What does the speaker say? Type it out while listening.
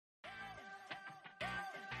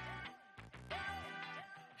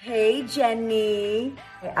Hey, Jenny.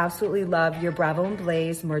 I absolutely love your Bravo and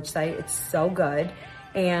Blaze merch site. It's so good.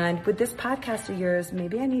 And with this podcast of yours,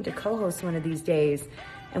 maybe I need to co-host one of these days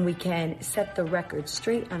and we can set the record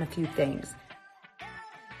straight on a few things.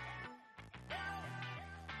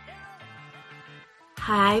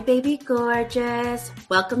 Hi, baby gorgeous.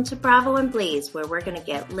 Welcome to Bravo and Blaze, where we're going to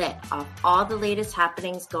get lit off all the latest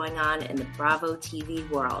happenings going on in the Bravo TV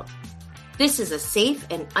world. This is a safe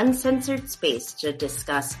and uncensored space to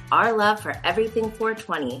discuss our love for everything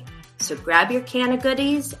 420. So grab your can of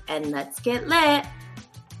goodies and let's get lit.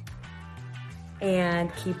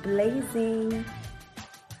 And keep blazing.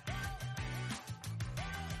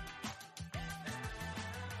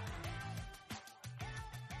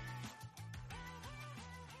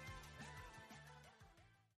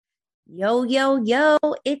 Yo, yo, yo,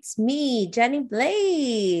 it's me, Jenny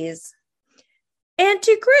Blaze.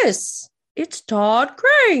 Auntie Chris, it's Todd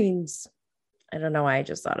Cranes. I don't know why I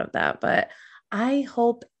just thought of that, but I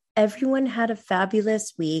hope everyone had a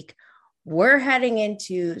fabulous week. We're heading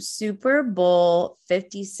into Super Bowl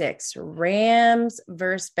 56, Rams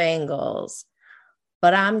versus Bengals.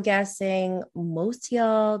 But I'm guessing most of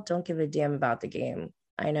y'all don't give a damn about the game.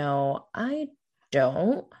 I know I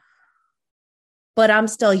don't. But I'm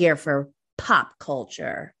still here for pop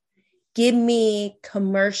culture. Give me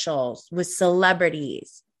commercials with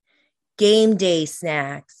celebrities, game day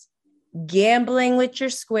snacks, gambling with your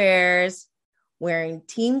squares, wearing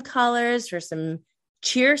team colors for some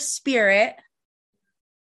cheer spirit.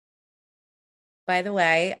 By the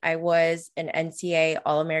way, I was an NCAA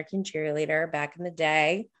All-American cheerleader back in the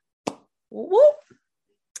day. Whoop.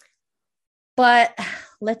 But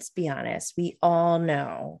let's be honest, we all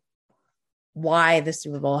know why the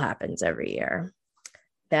Super Bowl happens every year.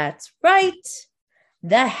 That's right.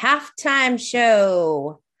 The halftime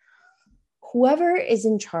show. Whoever is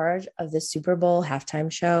in charge of the Super Bowl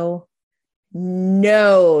halftime show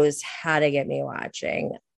knows how to get me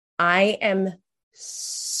watching. I am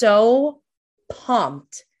so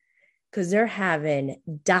pumped because they're having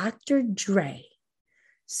Dr. Dre,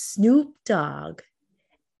 Snoop Dogg,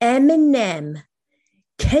 Eminem,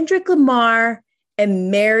 Kendrick Lamar,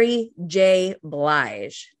 and Mary J.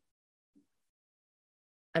 Blige.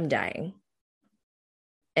 I'm dying.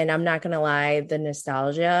 And I'm not going to lie, the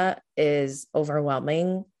nostalgia is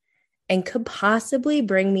overwhelming and could possibly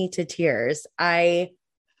bring me to tears. I'm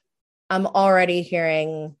already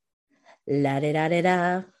hearing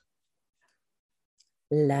la-da-da-da-da,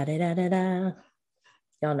 la-da-da-da-da.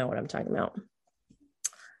 Y'all know what I'm talking about.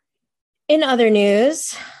 In other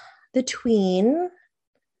news,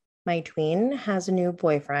 my tween has a new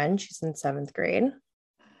boyfriend. She's in 7th grade.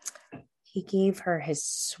 He gave her his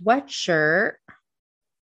sweatshirt,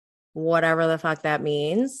 whatever the fuck that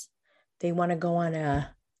means. They want to go on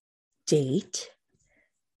a date.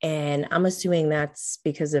 And I'm assuming that's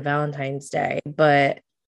because of Valentine's Day. But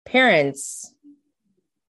parents,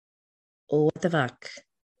 what the fuck?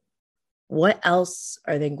 What else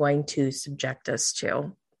are they going to subject us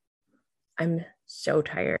to? I'm so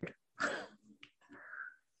tired.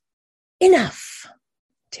 Enough.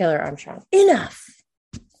 Taylor Armstrong, enough.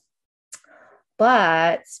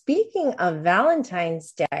 But speaking of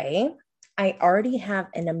Valentine's Day, I already have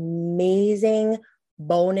an amazing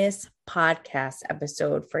bonus podcast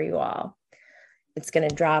episode for you all. It's going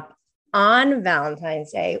to drop on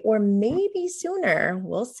Valentine's Day or maybe sooner.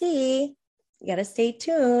 We'll see. You got to stay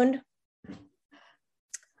tuned.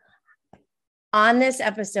 On this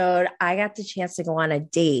episode, I got the chance to go on a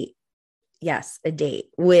date. Yes, a date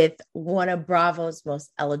with one of Bravo's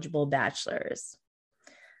most eligible bachelors.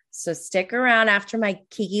 So stick around after my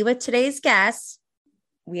Kiki with today's guests.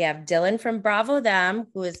 We have Dylan from Bravo Them,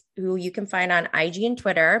 who you can find on IG and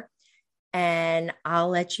Twitter. And I'll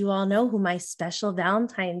let you all know who my special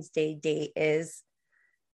Valentine's Day date is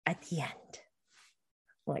at the end.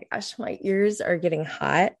 Oh my gosh, my ears are getting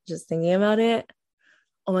hot just thinking about it.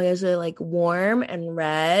 Oh my gosh, they're like warm and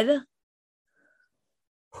red.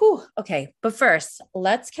 Whew. Okay, but first,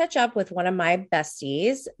 let's catch up with one of my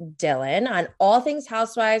besties, Dylan, on all things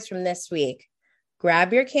Housewives from this week.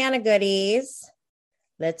 Grab your can of goodies.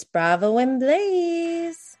 Let's Bravo and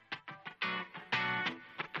Blaze.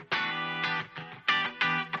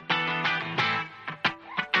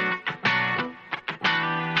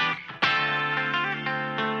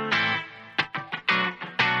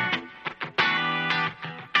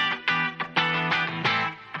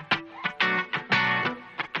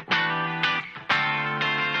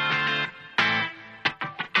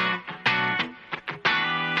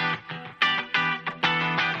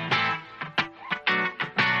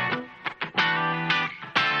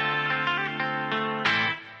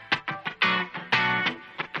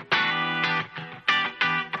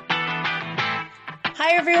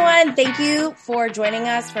 Hi, everyone. Thank you for joining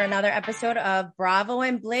us for another episode of Bravo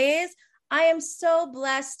and Blaze. I am so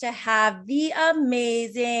blessed to have the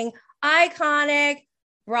amazing, iconic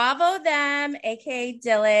Bravo Them, aka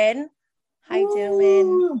Dylan. Hi,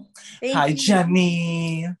 Dylan. Hi,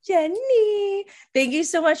 Jenny. Jenny. Thank you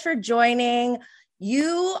so much for joining.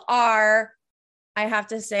 You are, I have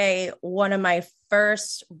to say, one of my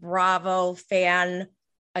first Bravo fan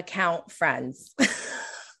account friends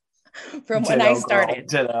from when I started.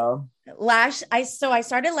 Ditto. I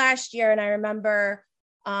started last year, and I remember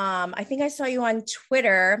I think I saw you on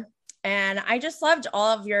Twitter, and I just loved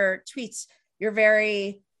all of your tweets. You're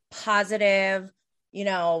very positive,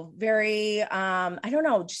 very I don't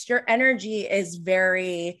know, just your energy is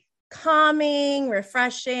very calming,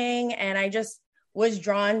 refreshing, and I just was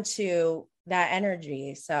drawn to that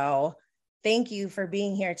energy. So thank you for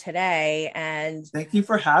being here today. And thank you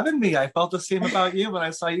for having me. I felt the same about you when I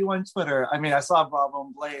saw you on Twitter. I mean, I saw Bravo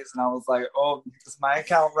and Blaze and I was like, oh, this is my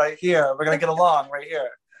account right here. We're going to get along right here.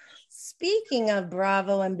 Speaking of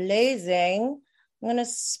Bravo and Blazing, I'm going to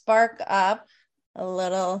spark up a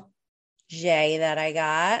little J that I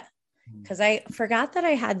got because I forgot that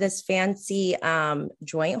I had this fancy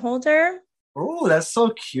joint holder. Oh, that's so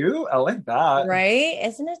cute. I like that. Right?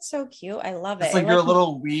 Isn't it so cute? I love it. It's like your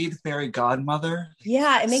little weed fairy godmother.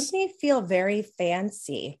 Yeah, it makes me feel very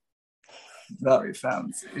fancy. Very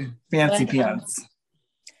fancy. Fancy pants.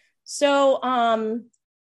 So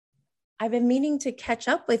I've been meaning to catch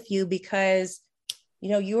up with you because,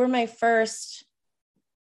 you were my first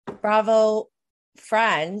Bravo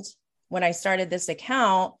friend when I started this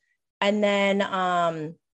account. And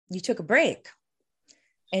then you took a break.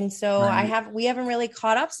 And so right. we haven't really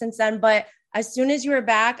caught up since then, but as soon as you were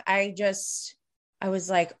back, I was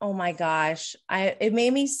like, oh my gosh, it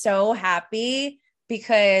made me so happy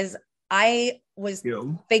because I was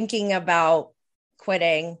thinking about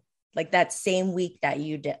quitting like that same week that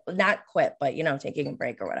you did, not quit, but taking a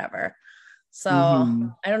break or whatever. So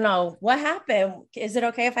I don't know what happened. Is it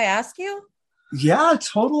okay if I ask you? Yeah,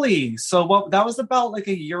 totally. So that was about like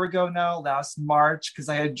a year ago now, last March, because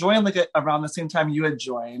I had joined around the same time you had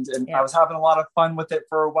joined, and I was having a lot of fun with it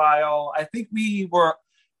for a while. I think we were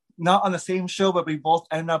not on the same show, but we both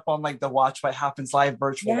ended up on like the Watch What Happens Live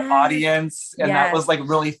virtual audience, and that was like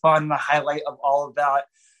really fun, the highlight of all of that.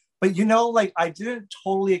 But I didn't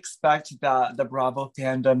totally expect that the Bravo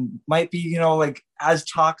fandom might be, as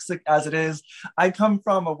toxic as it is. I come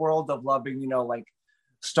from a world of loving,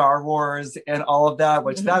 Star Wars and all of that,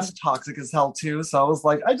 which that's toxic as hell too. So I was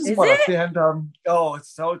like, I just want a fandom. Oh,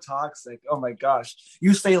 it's so toxic. Oh my gosh.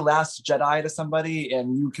 You say Last Jedi to somebody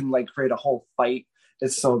and you can like create a whole fight.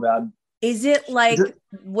 It's so bad. Is it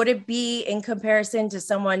would it be in comparison to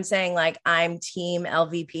someone saying like, I'm team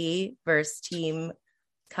LVP versus team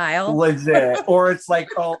Kyle? Legit. Or it's like,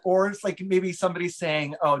 maybe somebody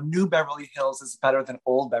saying, oh, New Beverly Hills is better than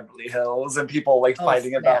Old Beverly Hills, and people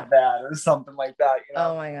fighting about that or something like that.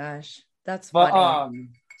 Oh my gosh. That's funny.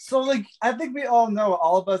 So I think we all know,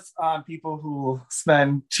 all of us people who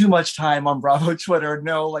spend too much time on Bravo Twitter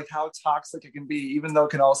know how toxic it can be, even though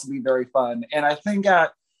it can also be very fun. And I think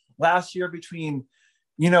last year between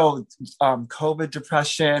COVID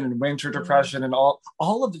depression and winter depression and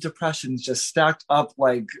all of the depressions just stacked up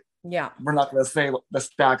we're not going to say the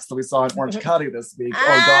stacks that we saw in Orange County this week.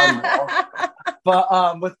 Oh God, no.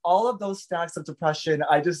 But with all of those stacks of depression,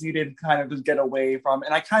 I just needed kind of to get away from,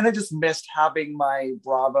 and I kind of just missed having my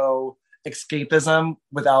Bravo escapism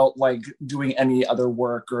without doing any other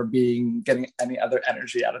work or getting any other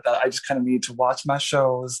energy out of that. I just kind of need to watch my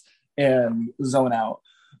shows and zone out.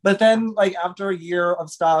 But then after a year of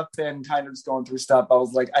stuff and kind of just going through stuff, I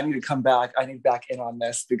was like, I need to come back. I need back in on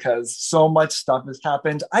this because so much stuff has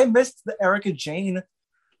happened. I missed the Erika Jayne,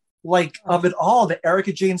 of it all, the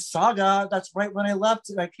Erika Jayne saga. That's right when I left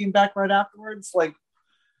and I came back right afterwards.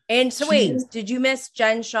 And so wait, did you miss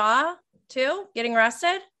Jen Shah too, getting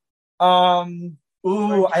arrested? I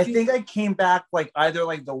think I came back either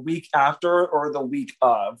the week after or the week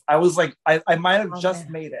of. I was I might have just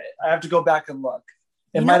made it. I have to go back and look.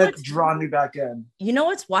 It might have drawn me back in. You know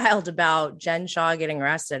what's wild about Jen Shah getting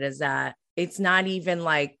arrested is that it's not even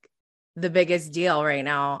the biggest deal right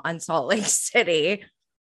now on Salt Lake City.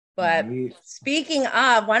 But speaking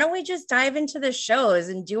of, why don't we just dive into the shows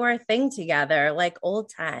and do our thing together like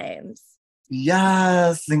old times?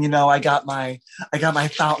 Yes. And I got my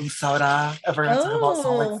fountain soda. If we're gonna talk about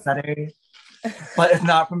Salt Lake City. But it's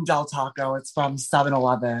not from Del Taco, it's from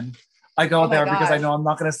 7-Eleven. I go there because I know I'm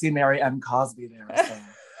not going to see Mary M. Cosby there. So.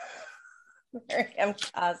 Mary M.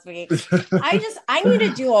 Cosby. I need to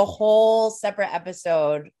do a whole separate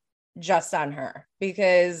episode just on her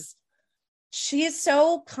because she is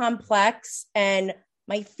so complex, and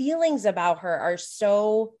my feelings about her are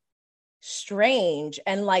so strange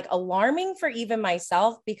and like alarming for even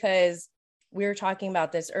myself, because we were talking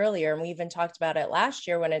about this earlier and we even talked about it last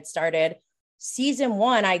year when it started. Season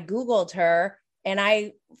 1, I Googled her and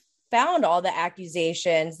I found all the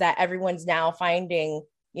accusations that everyone's now finding,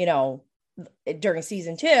 you know, during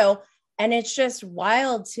season 2. And it's just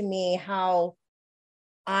wild to me how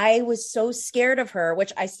I was so scared of her,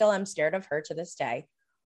 which I still am scared of her to this day.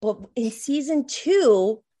 But in season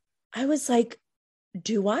 2, I was like,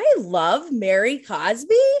 do I love Mary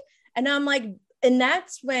Cosby? And I'm like, and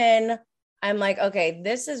that's when I'm like, okay,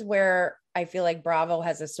 this is where I feel like Bravo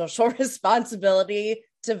has a social responsibility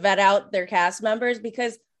to vet out their cast members,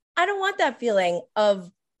 because I don't want that feeling of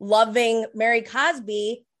loving Mary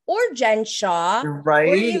Cosby or Jen Shaw, right?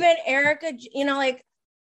 Or even Erica, you know, like,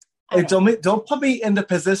 don't put me in the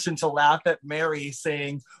position to laugh at Mary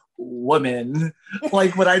saying woman,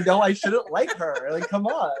 like when I know I shouldn't like her. Like, come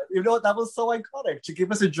on. You know, that was so iconic. She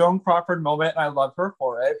gave us a Joan Crawford moment, and I love her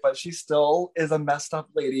for it, but she still is a messed up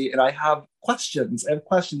lady, and I have questions.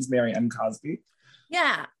 Mary M. Cosby.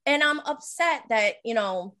 Yeah. And I'm upset that, you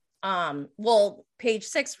know, well, Page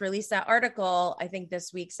Six released that article, I think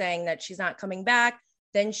this week, saying that she's not coming back.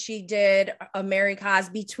 Then she did a Mary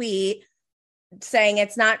Cosby tweet saying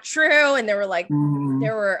it's not true. And there were like,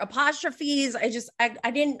 there were apostrophes. I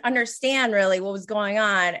didn't understand really what was going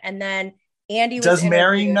on. And then Andy was Does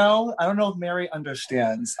Mary know? I don't know if Mary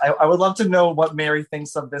understands. I would love to know what Mary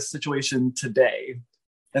thinks of this situation today.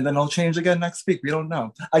 And then it'll change again next week. We don't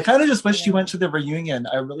know. I kind of just wish she went to the reunion.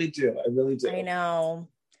 I really do. I know.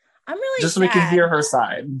 I'm really just sad. So we can hear her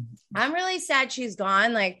side. I'm really sad she's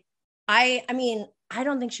gone. Like, I mean, I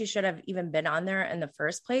don't think she should have even been on there in the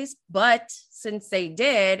first place. But since they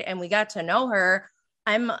did and we got to know her,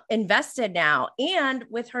 I'm invested now. And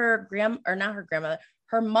with her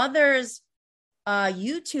her mother's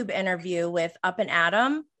YouTube interview with Up and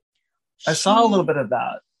Adam. I saw a little bit of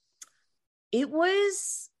that. It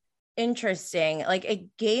was interesting. Like,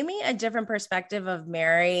 it gave me a different perspective of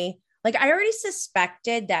Mary. Like, I already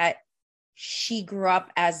suspected that she grew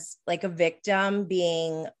up as like a victim,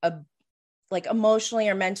 being like emotionally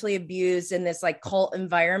or mentally abused in this like cult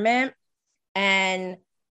environment. And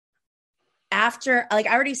after, like,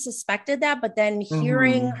 I already suspected that, but then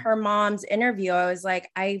hearing her mom's interview, I was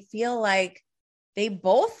like, I feel like they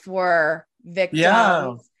both were victims.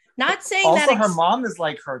 Yeah. Not saying also, that her mom is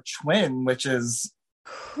like her twin, which is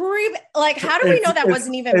creepy. Like, how do we know that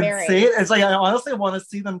wasn't even Mary? It's like, I honestly want to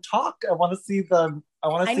see them talk. I want to see them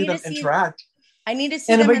interact. I need to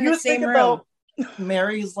see them in the same room.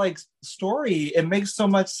 Mary's like story, it makes so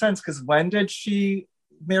much sense, because when did she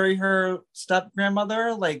marry her step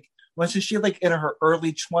grandmother? Like, wasn't she like in her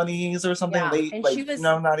early 20s or something? Late, and like, she was,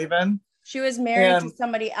 no, not even. She was married to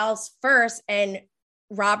somebody else first, and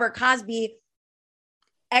Robert Cosby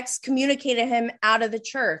excommunicated him out of the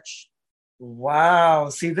church. Wow.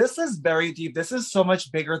 See, this is very deep. This is so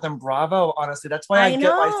much bigger than Bravo, honestly. That's why I get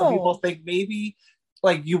why some people think maybe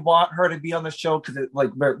like you want her to be on the show because like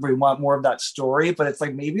we want more of that story, but it's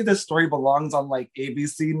like maybe this story belongs on like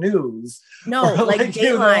ABC News. No, or, like Dateline.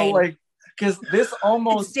 You know, like, because this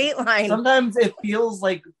almost Dateline. Sometimes it feels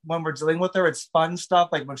like when we're dealing with her, it's fun stuff.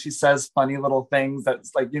 Like when she says funny little things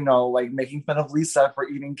that's like, you know, like making fun of Lisa for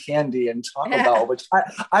eating candy and Taco Bell, which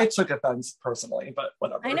I took offense personally, but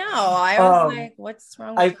whatever. I know. I was like, what's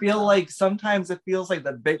wrong with I feel like sometimes it feels like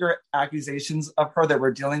the bigger accusations of her that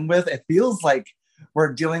we're dealing with, it feels like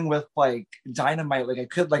we're dealing with like dynamite. Like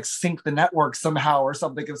it could like sink the network somehow or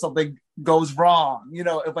something if something goes wrong, you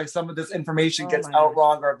know, if like some of this information gets out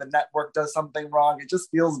wrong, or if the network does something wrong. It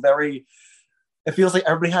just feels like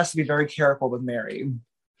everybody has to be very careful with Mary.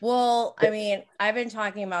 Well, I mean, I've been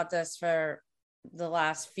talking about this for the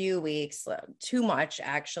last few weeks, too much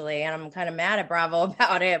actually, and I'm kind of mad at Bravo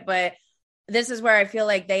about it, but this is where I feel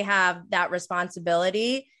like they have that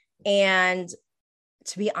responsibility. And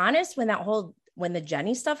to be honest, when the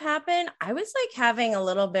Jenny stuff happened, I was like having a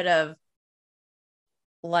little bit of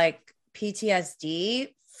like PTSD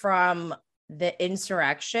from the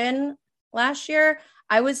insurrection last year.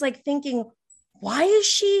 I was like thinking, why is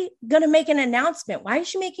she going to make an announcement? Why is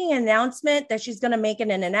she making an announcement that she's going to make an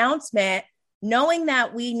announcement, knowing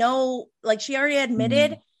that we know, like she already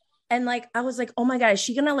admitted. And like, I was like, oh my God, is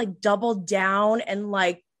she going to like double down and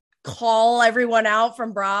like call everyone out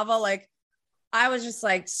from Bravo? Like, I was just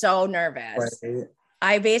like so nervous. Right.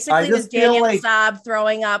 I basically was Daniel Saab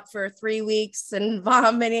throwing up for 3 weeks and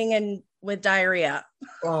vomiting and with diarrhea.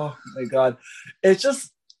 Oh my God. It's just,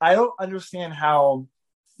 I don't understand how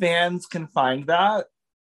fans can find that,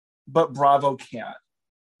 but Bravo can't.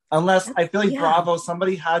 Unless I feel like Bravo,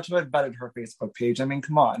 somebody had to have vetted her Facebook page. I mean,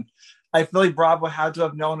 come on. I feel like Bravo had to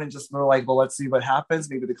have known and just were like, well, let's see what happens.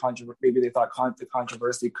 Maybe they thought the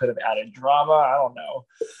controversy could have added drama. I don't know.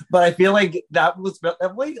 But I feel like that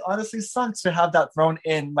really honestly sucks to have that thrown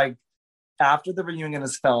in like after the reunion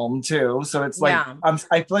is filmed too. So it's like, I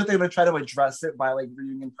feel like they're going to try to address it by like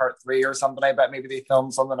reunion part 3 or something. I bet maybe they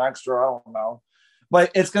filmed something extra. I don't know.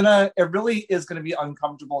 But it really is going to be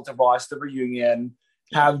uncomfortable to watch the reunion,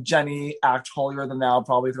 have Jenny act holier than thou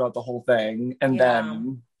probably throughout the whole thing. And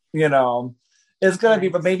then, you know, it's going to be,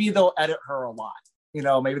 but maybe they'll edit her a lot. You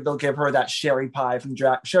know, maybe they'll give her that Sherry Pie from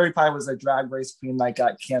Sherry Pie was a Drag Race queen that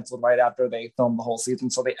got canceled right after they filmed the whole season.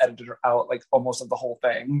 So they edited her out like almost of the whole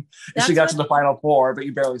thing. And she got to the final 4, but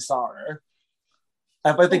you barely saw her.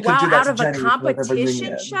 I think they could do that out of Jenny a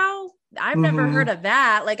competition show? I've never heard of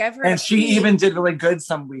that. Like I've heard, and she even did really good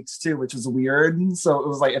some weeks too, which was weird. So it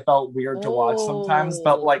was like it felt weird to watch sometimes,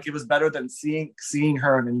 but like it was better than seeing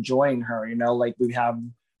her and enjoying her. You know, like we have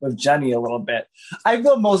with Jenny a little bit. I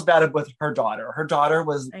feel most bad with her daughter. Her daughter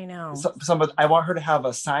was. I know. I want her to have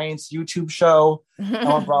a science YouTube show. I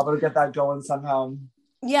want Bravo to get that going somehow.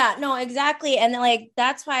 Yeah. No. Exactly. And like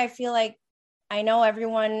that's why I feel like. I know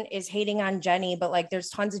everyone is hating on Jenny, but like there's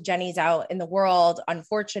tons of Jennys out in the world,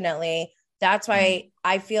 unfortunately. That's why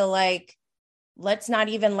I feel like let's not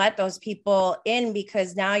even let those people in,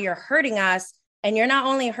 because now you're hurting us. And you're not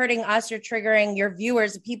only hurting us, you're triggering your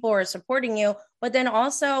viewers, the people who are supporting you, but then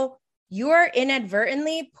also you're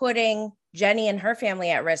inadvertently putting Jenny and her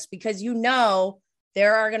family at risk, because you know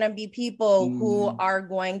there are going to be people who are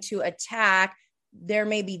going to attack. There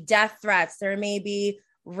may be death threats. There may be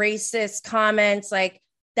racist comments. Like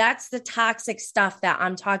that's the toxic stuff that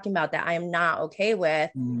I'm talking about that I am not okay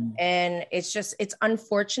with. And it's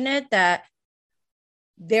unfortunate that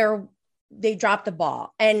they dropped the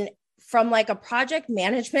ball. And from like a project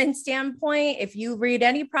management standpoint, if you read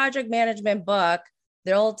any project management book,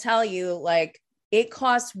 they'll tell you like it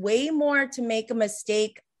costs way more to make a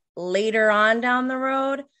mistake later on down the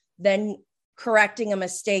road than correcting a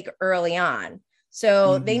mistake early on.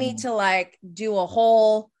 So they need to like do a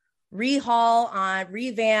whole rehaul on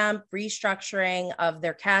revamp, restructuring of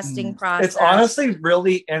their casting process. It's honestly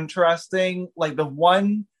really interesting. Like the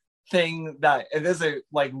one thing that it isn't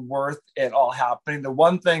like worth it all happening. The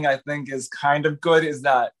one thing I think is kind of good is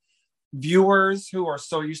that viewers who are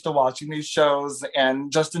so used to watching these shows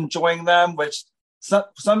and just enjoying them, which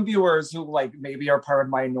some viewers who like maybe are part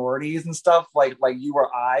of minorities and stuff like you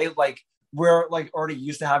or I, like we're like already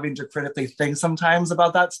used to having to critically think sometimes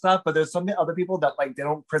about that stuff, but there's some other people that like they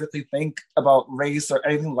don't critically think about race or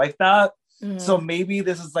anything like that. So maybe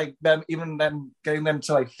this is like them getting them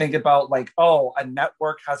to like think about like, oh, a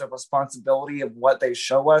network has a responsibility of what they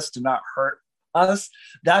show us to not hurt us.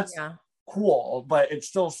 That's cool, but it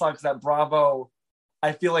still sucks that Bravo,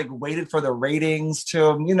 I feel like, waited for the ratings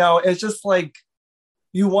to, you know, it's just like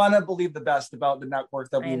you want to believe the best about the network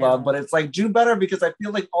that we love, but it's like do better, because I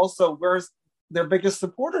feel like also we're their biggest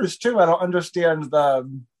supporters too. I don't understand the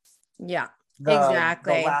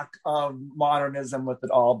lack of modernism with it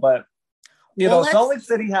all, but you know, Salt Lake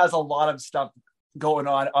City has a lot of stuff going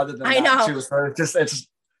on other than that too. So it's.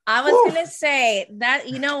 I was gonna say that,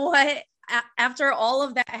 you know what? After all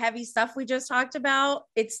of that heavy stuff we just talked about,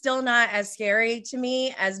 it's still not as scary to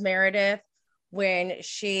me as Meredith when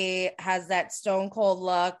she has that stone cold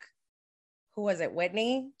look. Who was it?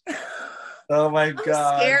 Whitney? Oh my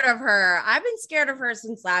God. I'm scared of her. I've been scared of her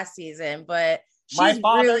since last season, but she's my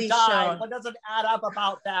father really died. What doesn't add up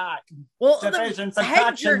about that? Well, the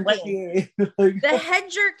head jerking. The head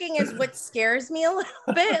jerking is what scares me a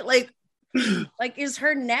little bit. Like, is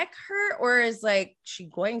her neck hurt, or is like she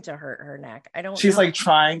going to hurt her neck? I don't know. She's like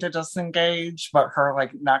trying to disengage, but her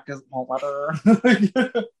like neck won't let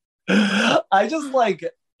her. I just like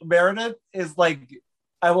Meredith is like,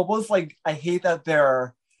 I almost like, I hate that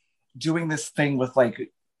they're doing this thing with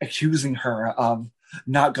like accusing her of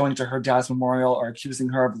not going to her dad's memorial or accusing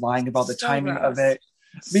her of lying about the timing of it.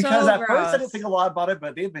 Because at first I didn't think a lot about it,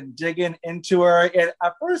 but they've been digging into her. And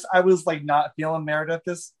at first I was like not feeling Meredith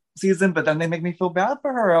this season, but then they make me feel bad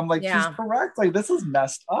for her. I'm like, she's correct. Like this is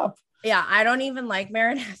messed up. Yeah, I don't even like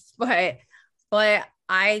Meredith, but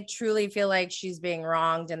I truly feel like she's being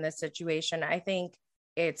wronged in this situation. I think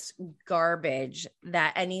it's garbage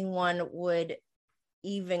that anyone would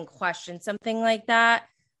even question something like that.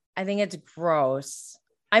 I think it's gross.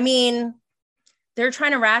 I mean, they're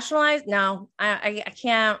trying to rationalize. No, I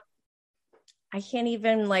can't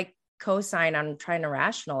even like co-sign on trying to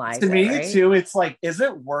rationalize to me right? too. It's like, is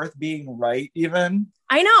it worth being right even?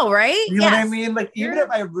 I know, right? You know what I mean? Like, even if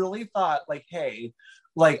I really thought like, hey,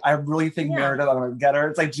 like, I really think Meredith, I'm gonna get her.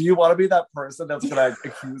 It's like, do you want to be that person that's gonna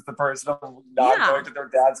accuse the person of not going to their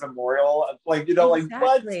dad's memorial? Like, you know, like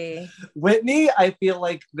what? Whitney, I feel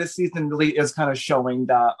like this season really is kind of showing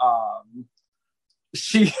that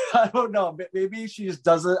she, I don't know, maybe she just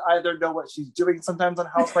doesn't either know what she's doing sometimes on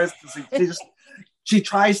Housewives. She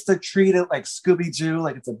tries to treat it like Scooby-Doo,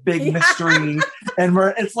 like it's a big mystery. And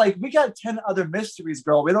it's like, we got 10 other mysteries,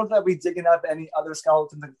 girl. We don't have to be digging up any other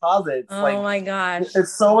skeletons in closets. Oh my gosh.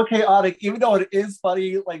 It's so chaotic, even though it is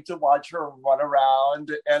funny, like, to watch her run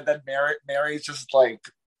around, and then Mary's just like,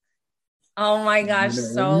 oh my gosh,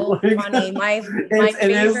 so funny.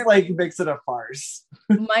 It is like, makes it a farce.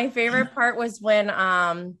 My favorite part was when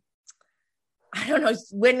I don't know,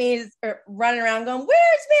 Whitney's running around going,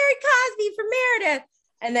 where's Mary Cosby for Meredith?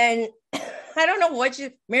 And then I don't know what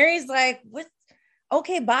Mary's like, what?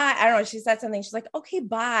 Okay, bye. I don't know. She said something. She's like, okay,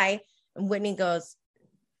 bye. And Whitney goes,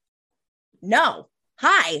 no,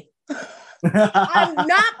 hi. I'm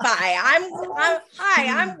not bye. I'm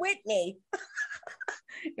hi, I'm Whitney.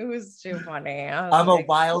 It was too funny. I'm like, a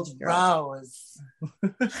wild rose.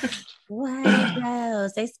 Wild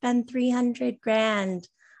rose. They spend $300,000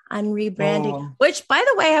 on rebranding, which, by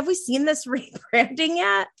the way, have we seen this rebranding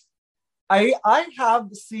yet? I have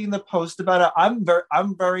seen the post about it.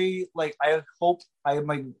 I'm very like, I am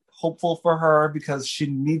like hopeful for her because she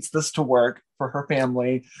needs this to work for her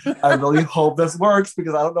family. I really hope this works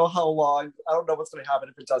because I don't know how long, I don't know what's going to happen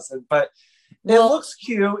if it doesn't, but it looks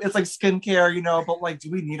cute. It's like skincare, you know, but like,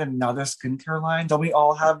 do we need another skincare line? Don't we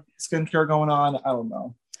all have skincare going on? I don't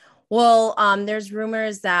know. Well, there's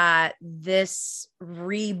rumors that this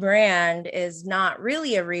rebrand is not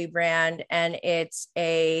really a rebrand, and it's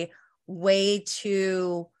a way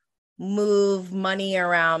to move money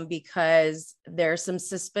around because there's some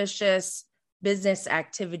suspicious business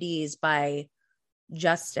activities by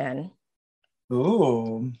Justin.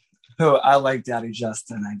 Ooh. Oh, I like Daddy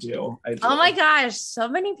Justin. I do. Oh my gosh, so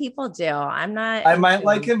many people do. I'm not. I might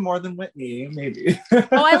like him more than Whitney, maybe. Oh,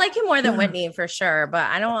 I like him more than Whitney for sure, but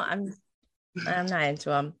I'm not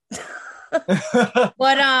into him.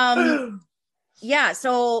 But yeah.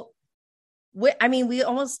 So, I mean,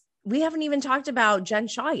 we haven't even talked about Jen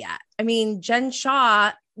Shah yet. I mean, Jen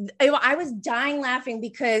Shah. I was dying laughing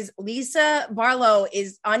because Lisa Barlow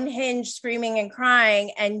is unhinged, screaming and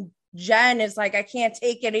crying, and Jen is like, I can't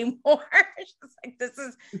take it anymore. She's like, this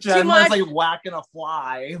is Jen too much. Was like whacking a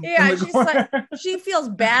fly. Yeah, she's like, she feels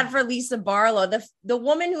bad for Lisa Barlow, the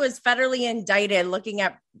woman who is federally indicted, looking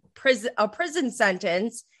at a prison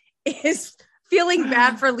sentence, is feeling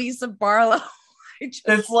bad for Lisa Barlow.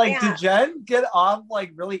 It's like, did Jen get off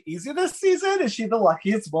like really easy this season? Is she the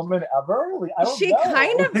luckiest woman ever? Like, I don't know. She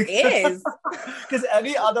kind of is. Because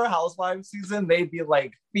any other Housewives season, they'd be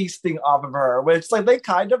like feasting off of her, which like they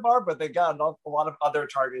kind of are, but they got a lot of other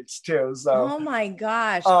targets too. So, oh my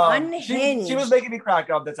gosh, unhinged. She was making me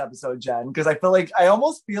crack up this episode, Jen, because I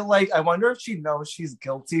almost feel like, I wonder if she knows she's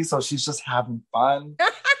guilty, so she's just having fun.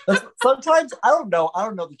 Sometimes I don't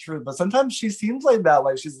know the truth, but sometimes she seems like that.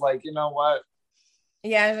 Like, she's like, you know what?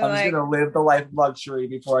 Yeah, I'm just gonna live the life of luxury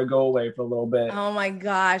before I go away for a little bit. Oh my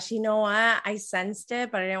gosh, you know what? I sensed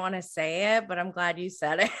it, but I didn't want to say it. But I'm glad you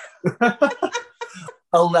said it.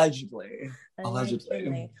 Allegedly.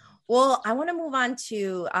 Well, I want to move on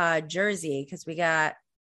to Jersey because we got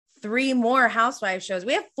 3 more Housewives shows.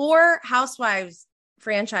 We have 4 Housewives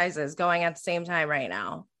franchises going at the same time right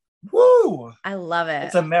now. Woo! I love it.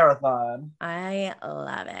 It's a marathon. I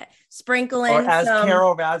love it. Sprinkling, or as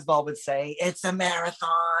Carol Rasball would say, it's a marathon.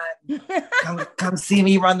 come see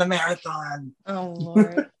me run the marathon. Oh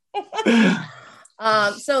Lord.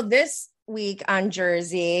 So this week on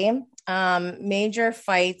Jersey, major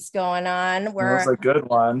fights going on. That was a good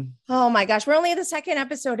one. Oh my gosh, we're only the 2nd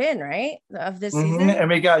episode in, right, of this season,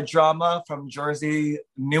 and we got drama from Jersey,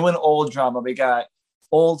 new and old drama. We got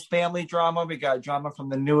old family drama. We got drama from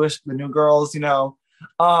the new girls, you know.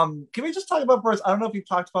 Can we just talk about first? I don't know if you've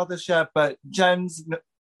talked about this yet, but Jen's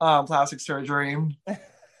plastic surgery.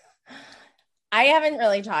 I haven't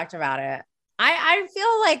really talked about it. I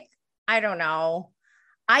feel like, I don't know.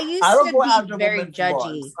 I used to be very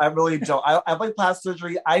judgy. I really don't. I like plastic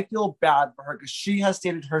surgery. I feel bad for her because she has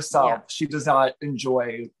stated herself she does not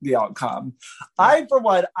enjoy the outcome. I, for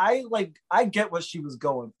one, I get what she was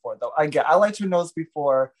going for, though. I liked her nose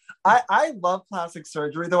before. I love plastic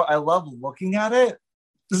surgery, though. I love looking at it.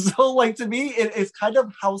 So, like, to me, it's kind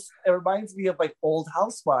of it reminds me of like old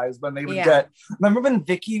Housewives when they would remember when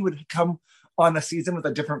Vicky would come on a season with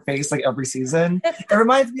a different face, like every season. It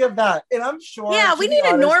reminds me of that. And I'm sure. Yeah, we need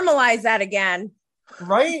to normalize that again.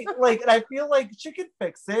 Right? Like, and I feel like she can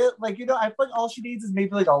fix it. Like, you know, I feel like all she needs is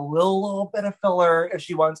maybe like a little bit of filler if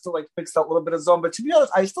she wants to like fix that little bit of zone. But to be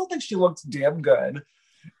honest, I still think she looks damn good.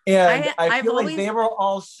 And I feel like they were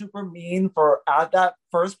all super mean for at that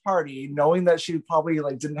first party, knowing that she probably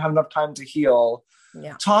like didn't have enough time to heal.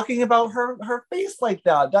 Yeah. Talking about her face like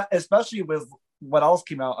that, especially with what else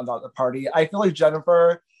came out about the party. I feel like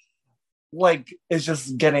Jennifer like is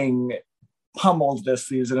just getting pummeled this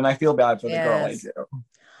season, and I feel bad for the girl. I do.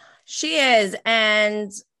 She is,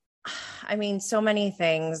 and I mean, so many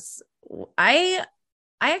things. I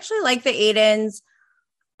actually like the Aidens.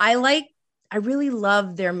 I really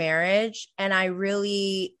love their marriage, and I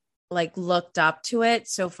really like looked up to it.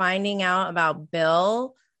 So finding out about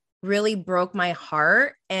Bill really broke my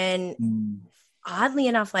heart. And oddly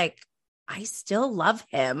enough, like I still love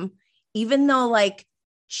him, even though like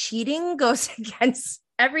cheating goes against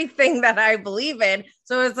everything that I believe in.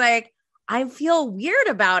 So it's like, I feel weird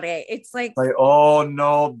about it. It's like, oh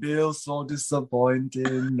no, Bill's so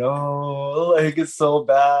disappointing. No, like it's so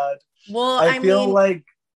bad. Well, I feel like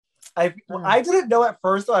I didn't know at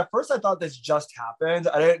first though. At first I thought this just happened.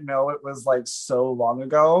 I didn't know it was like so long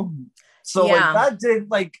ago. So like that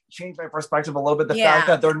did like change my perspective a little bit. The fact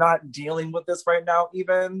that they're not dealing with this right now,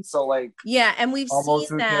 even so, like and we've almost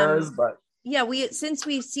seen who them. Cares, but since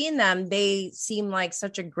we've seen them, they seem like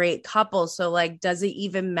such a great couple. So like, does it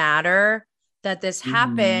even matter that this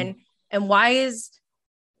happened? And why is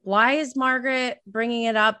Margaret bringing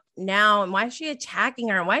it up now? And why is she attacking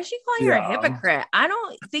her? And why is she calling her a hypocrite? I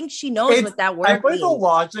don't think she knows what that word means. I think the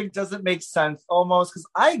logic doesn't make sense almost, because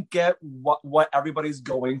I get what everybody's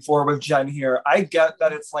going for with Jen here. I get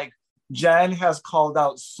that it's like Jen has called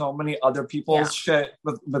out so many other people's shit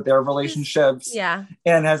with their relationships and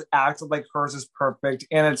has acted like hers is perfect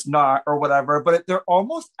and it's not, or whatever. But they're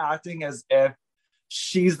almost acting as if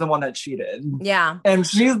she's the one that cheated. Yeah. And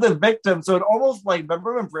she's the victim. So it almost like,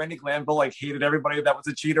 remember when Brandi Glanville like hated everybody that was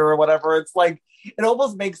a cheater or whatever? It's like, it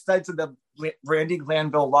almost makes sense in the Brandi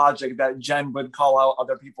Glanville logic that Jen would call out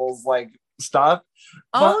other people's like stuff.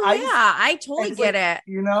 Oh, I totally get like, it.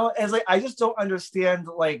 You know, it's like, I just don't understand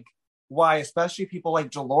like why, especially people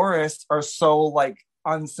like Dolores are so like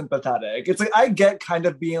unsympathetic. It's like, I get kind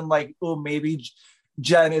of being like, oh, maybe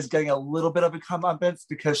Jen is getting a little bit of a comeuppance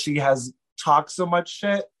because she has talk so much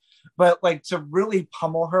shit, but like to really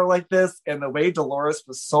pummel her like this, and the way Dolores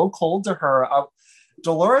was so cold to her,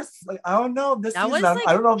 Dolores, like, I don't know this season.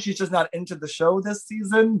 I don't know if she's just not into the show this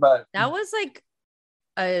season, but that was like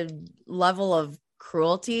a level of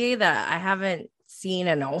cruelty that I haven't seen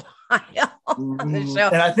in a while on the show.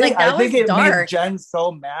 And I think it dark. made Jen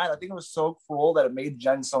so mad. I think it was so cruel that it made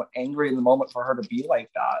Jen so angry in the moment for her to be like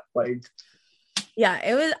that. Like, yeah,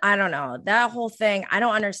 it was, I don't know, that whole thing. I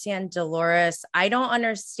don't understand Dolores. I don't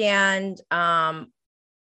understand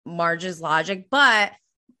Marge's logic, but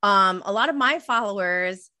a lot of my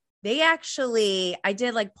followers, I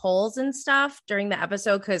did like polls and stuff during the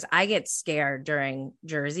episode because I get scared during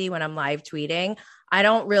Jersey when I'm live tweeting. I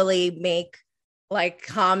don't really make like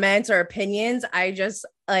comments or opinions. I just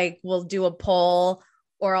like will do a poll,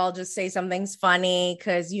 or I'll just say something's funny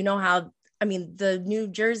because you know how, I mean, the New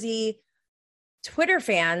Jersey Twitter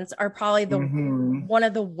fans are probably one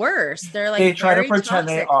of the worst. They're like, they try to pretend toxic.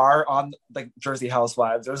 They are on like Jersey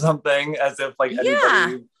Housewives or something, as if like anybody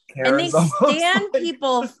cares. And they stand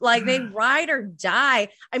people like they ride or die.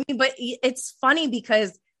 I mean, but it's funny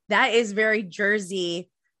because that is very Jersey.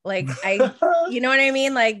 Like you know what I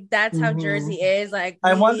mean? Like that's how Jersey is. Like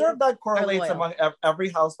I wonder if that correlates among every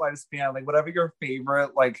Housewives fan. Like whatever your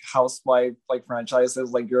favorite like housewife like franchise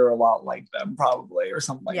is, like you're a lot like them probably, or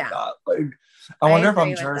something like that. Like I wonder if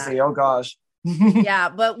I'm Jersey. Oh gosh. Yeah,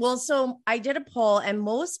 but well, so I did a poll and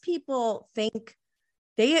most people think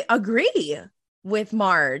they agree with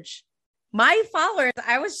Marge. My followers,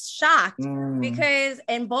 I was shocked because,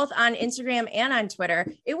 and both on Instagram and on Twitter,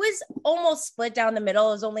 it was almost split down the middle.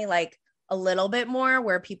 It was only like a little bit more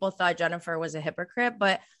where people thought Jennifer was a hypocrite,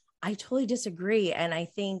 but I totally disagree. And I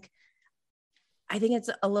think it's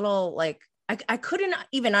a little like, I couldn't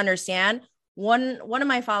even understand. One of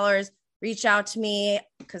my followers reached out to me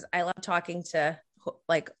because I love talking to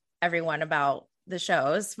like everyone about the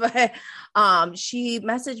shows, but she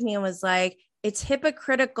messaged me and was like, it's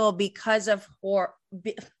hypocritical because of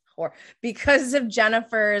because of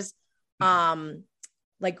Jennifer's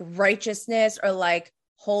like righteousness or like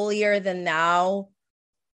holier than thou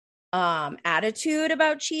attitude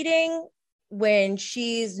about cheating when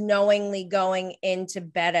she's knowingly going into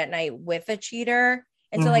bed at night with a cheater.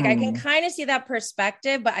 And so like I can kind of see that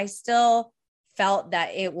perspective, but I still felt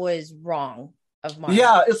that it was wrong of Marge.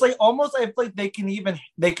 Yeah, it's like almost I feel like they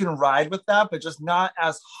can ride with that, but just not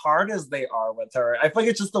as hard as they are with her. I feel like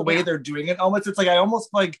it's just the way they're doing it. Almost, it's like I almost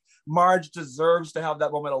feel like Marge deserves to have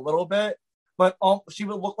that moment a little bit, but she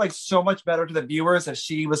would look like so much better to the viewers if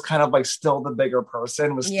she was kind of like still the bigger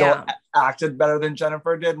person, was still acted better than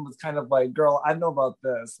Jennifer did, and was kind of like, girl, I know about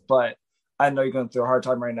this, but I know you're going through a hard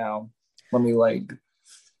time right now. Let me like,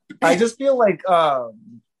 I just feel like,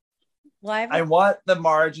 I want the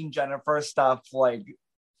Marge and Jennifer stuff, like,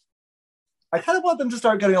 I kind of want them to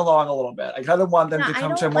start getting along a little bit. I kind of want them to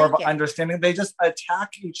come to more of an understanding. They just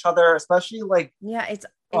attack each other, especially like it's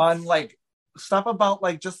on like stuff about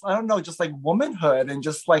like just I don't know, just like womanhood and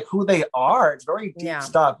just like who they are. It's very deep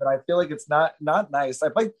stuff, and I feel like it's not nice. I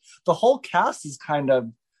feel like the whole cast is kind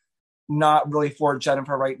of not really for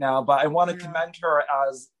Jennifer right now, but I want to commend her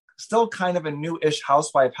as still kind of a new-ish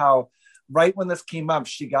housewife. How right when this came up,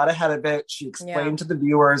 she got ahead of it. She explained to the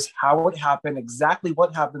viewers how it happened, exactly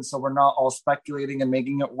what happened, so we're not all speculating and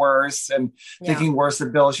making it worse and thinking worse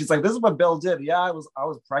of Bill. She's like, this is what Bill did. Yeah, I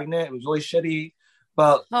was pregnant. It was really shitty.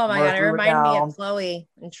 But oh my God, it reminded me of Chloe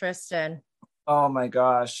and Tristan. Oh my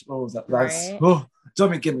gosh. Oh,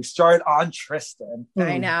 don't get me started on Tristan.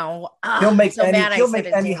 I know. He'll make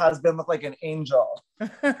any husband look like an angel.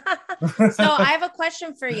 So I have a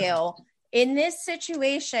question for you. In this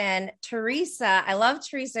situation, Teresa, I love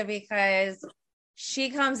Teresa because she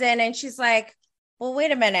comes in and she's like, well,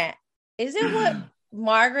 wait a minute. Isn't what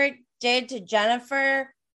Margaret did to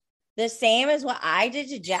Jennifer the same as what I did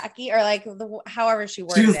to Jackie? Or like however she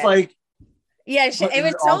worded it. Like, yeah, it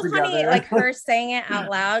was so funny, like her saying it out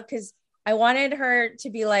loud, because I wanted her to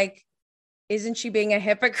be like, isn't she being a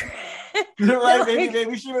hypocrite? Right? Maybe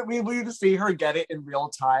we need to see her get it in real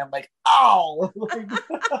time. Like, ow!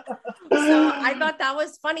 So I thought that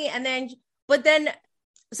was funny.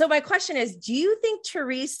 So my question is, do you think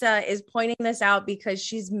Teresa is pointing this out because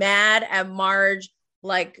she's mad at Marge,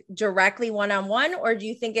 like directly one-on-one? Or do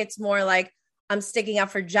you think it's more like, I'm sticking up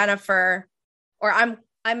for Jennifer, or I'm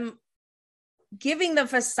giving the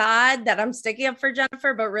facade that I'm sticking up for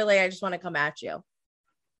Jennifer, but really I just want to come at you?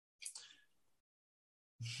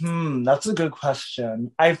 That's a good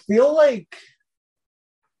question. I feel like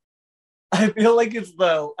it's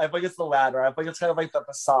the latter. I think it's kind of like the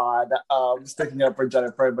facade, sticking up for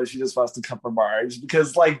Jennifer, but she just wants to cover Marge,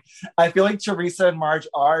 because like I feel like Teresa and Marge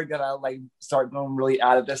are gonna like start going really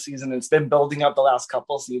at it this season. It's been building up the last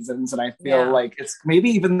couple seasons, and I feel like it's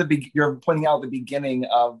maybe even you're pointing out the beginning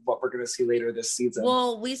of what we're gonna see later this season.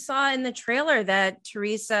 Well, we saw in the trailer that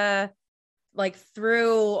Teresa like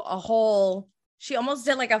threw a whole. She almost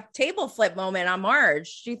did like a table flip moment on Marge.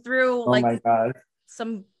 She threw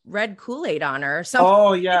some red Kool-Aid on her. So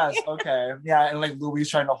oh yes, okay, yeah, and like Louis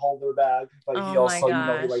trying to hold her back, but he also he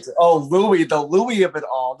likes it. Oh, Louis, the Louis of it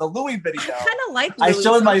all, the Louis video. I kind of like Louis. I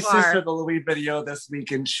showed my sister the Louis video this week,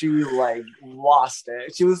 and she like lost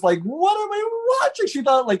it. She was like, "What am I watching?" She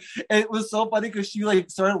thought like it was so funny because she like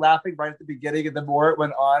started laughing right at the beginning, and the more it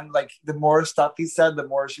went on, like the more stuff he said, the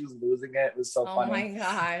more she was losing it. It was so funny. Oh my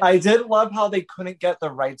god! I did love how they couldn't get the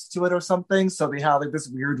rights to it or something, so they had like this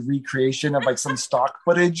weird recreation of like some stock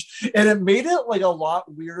footage. And it made it like a lot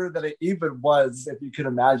weirder than it even was, if you could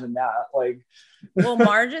imagine that. Like, well,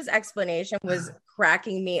 Marge's explanation was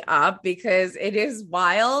cracking me up because it is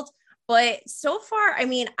wild. But so far, I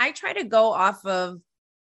mean, I try to go off of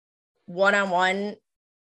one-on-one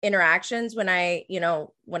interactions when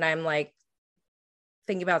I'm like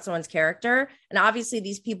thinking about someone's character. And obviously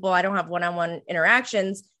these people, I don't have one-on-one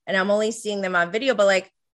interactions and I'm only seeing them on video, but like,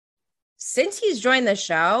 since he's joined the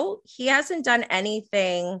show, he hasn't done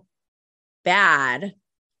anything bad.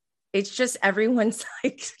 It's just everyone's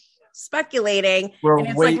like speculating. And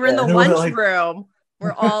it's like we're in the lunchroom.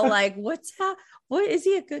 We're all like, what is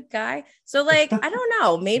he a good guy? So like, I don't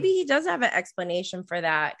know. Maybe he does have an explanation for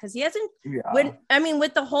that, because he hasn't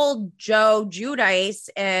with the whole Joe Giudice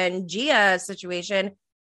and Gia situation,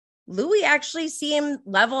 Louis actually seemed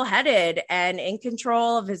level-headed and in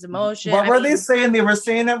control of his emotions. What were they saying? They were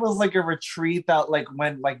saying it was like a retreat that like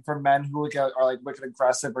when like for men who are like wicked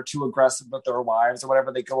aggressive or too aggressive with their wives or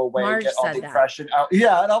whatever, they go away and get all the aggression out.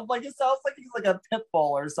 Yeah, and I'm like, it sounds like he's like a pit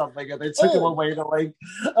bull or something, and they took him away to like.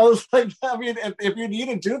 I was like, I mean, if you need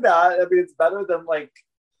to do that, I mean, it's better than like.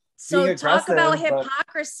 So talk about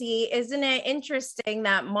hypocrisy. Isn't it interesting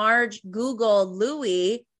that Marge Googled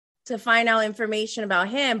Louis to find out information about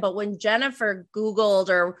him, but when Jennifer Googled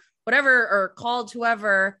or whatever, or called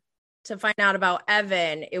whoever to find out about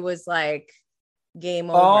Evan, it was like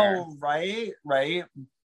game over. Oh, right.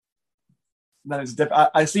 then it's different.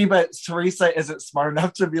 I see, but Teresa isn't smart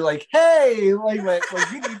enough to be like, hey, like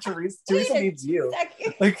you need Teresa. Teresa needs you.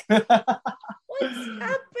 Like, what's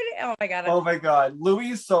happening? Oh my god! Oh my god,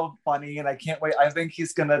 Louis is so funny, and I can't wait. I think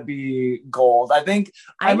he's gonna be gold. I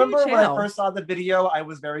remember when I first saw the video, I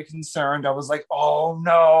was very concerned. I was like, oh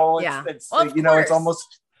no, it's like, you know, it's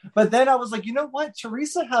almost. But then I was like, you know what?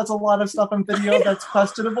 Teresa has a lot of stuff on video that's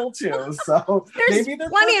questionable too. So there's maybe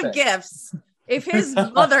plenty of gifts. If his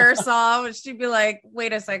mother saw, she'd be like,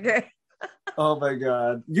 wait a second. Oh my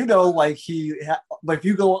god. You know, like if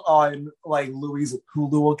you go on like Louis'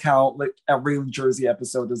 Hulu account, like every Jersey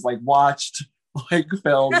episode is like watched, like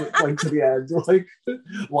filmed, like to the end, like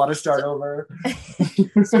want to start over.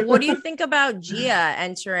 So what do you think about Gia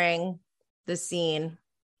entering the scene?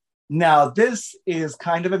 Now, this is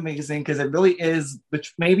kind of amazing because it really is,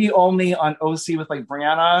 which maybe only on OC with like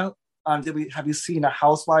Brianna. Have you seen a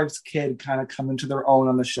housewife's kid kind of come into their own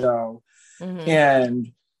on the show? Mm-hmm.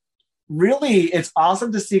 And really, it's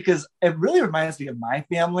awesome to see because it really reminds me of my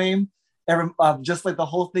family. And, just like the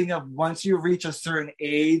whole thing of once you reach a certain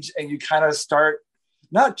age and you kind of start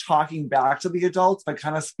not talking back to the adults, but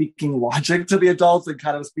kind of speaking logic to the adults and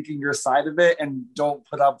kind of speaking your side of it and don't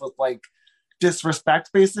put up with like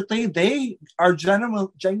disrespect, basically. They are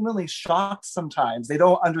genuinely shocked sometimes. They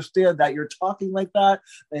don't understand that you're talking like that.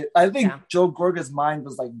 I think Joe Gorga's mind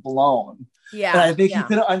was like blown. Yeah. And I think he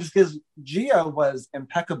couldn't understand because Gia was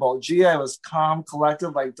impeccable. Gia was calm,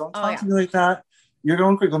 collective, like, don't talk to me like that. You're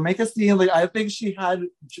going quick. Go make a scene. Like, I think she had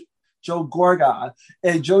Joe Gorga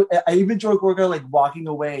and Joe Gorga like walking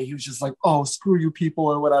away. He was just like, oh, screw you people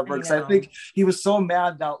or whatever. Because I think he was so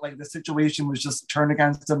mad that like the situation was just turned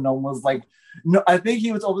against him. No one was like, no, I think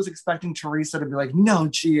he was always expecting Teresa to be like, no,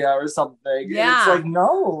 Gia, or something. Yeah. And it's like,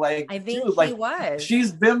 no, like, I think dude, he was.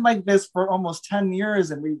 She's been like this for almost 10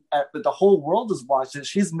 years and the whole world has watched it.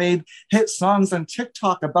 She's made hit songs on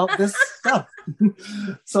TikTok about this stuff.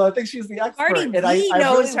 So I think she's the expert. Cardi B and I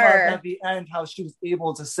knows really her. loved at the end how she was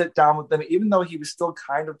able to sit down with them, even though he was still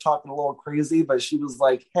kind of talking a little crazy, but she was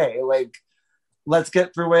like, hey, like, let's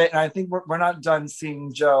get through it. And I think we're not done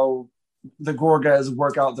seeing the Gorgas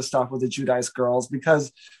work out the stuff with the Giudice girls,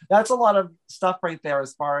 because that's a lot of stuff right there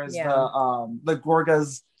as far as the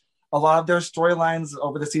Gorgas. A lot of their storylines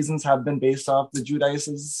over the seasons have been based off the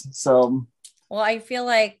Giudices. So, well, I feel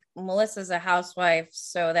like Melissa's a housewife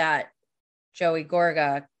so that Joey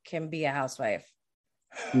Gorga can be a housewife.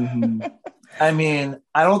 Mm-hmm. I mean,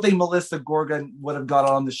 I don't think Melissa Gorga would have got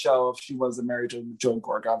on the show if she wasn't married to Joe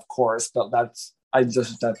Gorga, of course, but I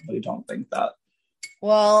just definitely don't think that.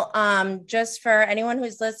 Well, just for anyone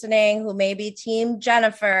who's listening who may be Team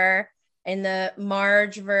Jennifer in the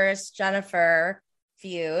Marge versus Jennifer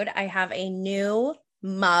feud, I have a new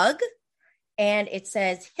mug and it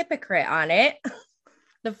says hypocrite on it.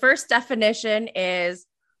 The first definition is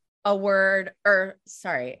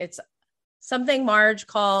it's something Marge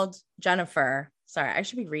called Jennifer. Sorry, I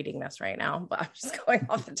should be reading this right now, but I'm just going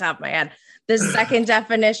off the top of my head. The second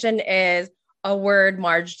definition is a word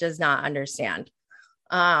Marge does not understand.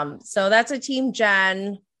 So that's a Team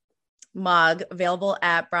Jen mug available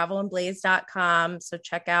at bravoandblaze.com. So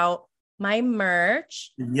check out my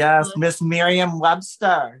merch. Yes, Miss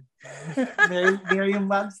Merriam-Webster.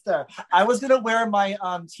 Merriam-Webster. I was gonna wear my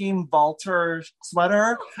Team Walter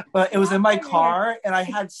sweater, but it was in my car and I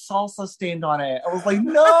had salsa stained on it. I was like,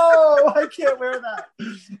 no, I can't wear that.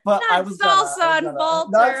 But not I was salsa on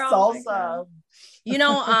Walter. Not salsa. You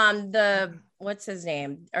know, what's his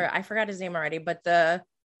name? Or I forgot his name already, but the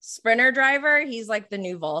sprinter driver, he's like the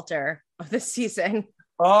new Walter of the season.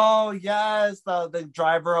 Oh yes, the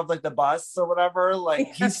driver of like the bus or whatever.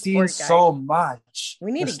 Like he's seen so much.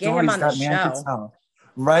 We need to get him on the show.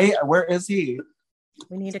 Right? Where is he?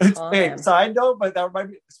 We need to call him. Side note, but that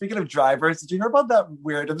reminds me. Speaking of drivers, did you hear about that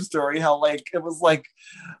weird story? How like it was like,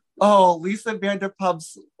 oh, Lisa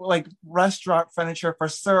Vanderpump's like restaurant furniture for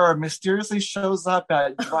Sir mysteriously shows up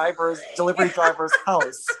at delivery driver's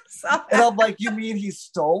house. And I'm like, you mean he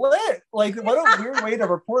stole it? Like, what a weird way to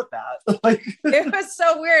report that. Like, it was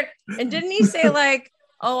so weird. And didn't he say like,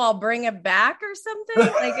 oh, I'll bring it back or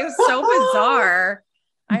something? Like, it was so bizarre.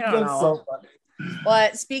 I don't know. So funny.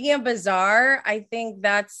 But speaking of bizarre, I think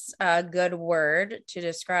that's a good word to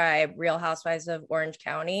describe Real Housewives of Orange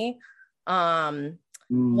County.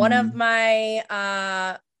 One of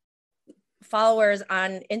my followers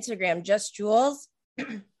on Instagram, Just Jules,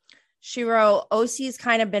 she wrote, OC's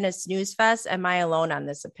kind of been a snooze fest. Am I alone on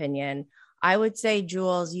this opinion? I would say,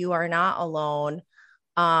 Jules, you are not alone.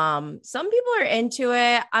 Some people are into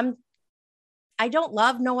it. I don't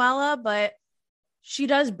love Noella, but she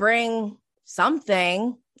does bring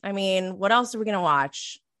something. I mean, what else are we going to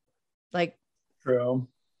watch? Like True.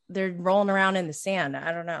 They're rolling around in the sand.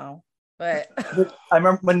 I don't know. But I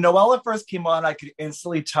remember when Noella first came on, I could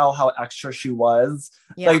instantly tell how extra she was.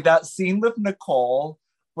 Yeah. Like that scene with Nicole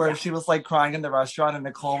where she was like crying in the restaurant and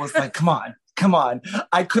Nicole was like, come on.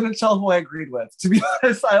 I couldn't tell who I agreed with. To be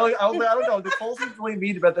honest, I was like, I don't know. Nicole seems really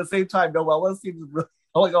mean, but at the same time, Noella seems really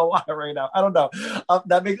like a lot right now. I don't know. I don't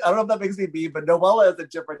know if that makes me mean, but Noella is a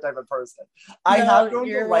different type of person. I have grown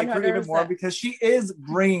to like her even more because she is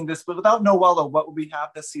bringing this. But without Noella, what would we have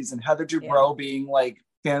this season? Heather Dubrow being like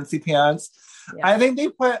fancy pants. Yeah. I think they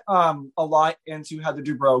put a lot into Heather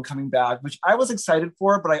Dubrow coming back, which I was excited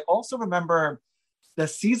for. But I also remember the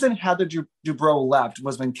season Heather Dubrow left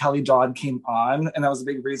was when Kelly Dodd came on, and that was a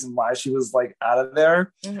big reason why she was like out of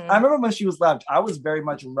there. Mm-hmm. I remember when she was left, I was very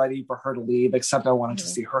much ready for her to leave, except I wanted to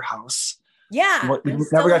see her house. Yeah. We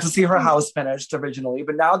never got to see her house finished originally,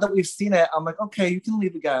 but now that we've seen it, I'm like, okay, you can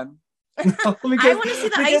leave again. I want to see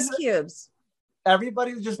the ice cubes.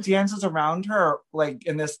 Everybody just dances around her like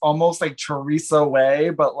in this almost like Teresa way,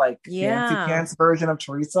 but like fancy pants version of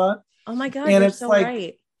Teresa. Oh my God, and it's so like,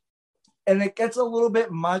 right. And it gets a little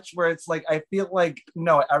bit much where it's like, I feel like,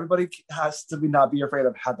 no, everybody has to not be afraid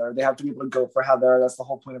of Heather. They have to be able to go for Heather. That's the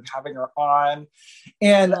whole point of having her on.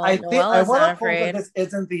 And I think I want to hope that this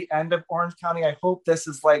isn't the end of Orange County. I hope this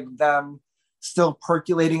is like them still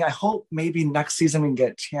percolating. I hope maybe next season we can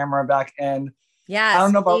get Tamara back in. Yes, I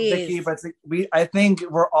don't know about Vicky, but I think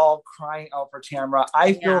we're all crying out for Tamara.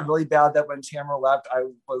 I feel really bad that when Tamara left, I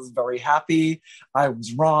was very happy. I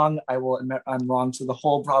was wrong. I will admit I'm wrong to the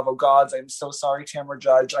whole Bravo gods. I'm so sorry, Tamara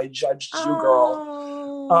Judge. I judged you,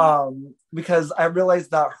 girl. Because I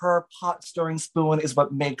realized that her pot stirring spoon is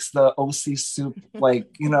what makes the OC soup like,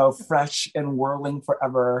 fresh and whirling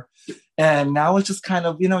forever. And now it's just kind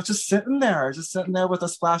of, just sitting there with a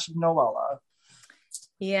splash of Noella.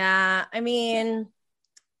 Yeah, I mean,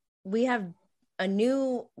 we have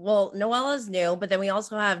Noella's new, but then we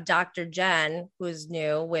also have Dr. Jen, who's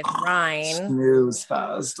new with Ryan. Snooze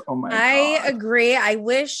fest. Oh my God. I agree. I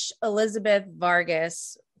wish Elizabeth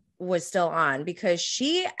Vargas was still on because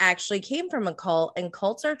she actually came from a cult and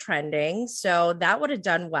cults are trending. So that would have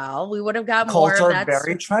done well. We would have got cults more of that. Cults are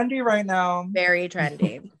very trendy right now. Very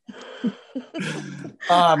trendy.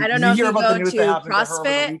 I don't know if you go to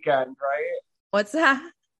CrossFit. To the weekend, right? What's that?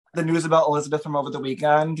 The news about Elizabeth from over the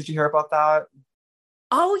weekend. Did you hear about that?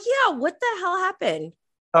 Oh, yeah. What the hell happened?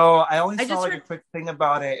 Oh, I only saw a quick thing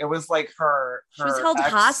about it. It was like her she was held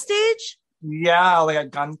hostage? Yeah, like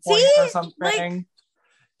at gunpoint or something.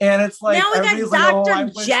 And it's like, now we got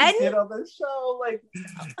Dr. Jen on the show. Like,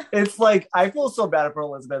 it's like, I feel so bad for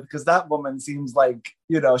Elizabeth because that woman seems like,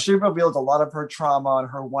 she revealed a lot of her trauma on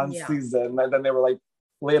her one season. And then they were like,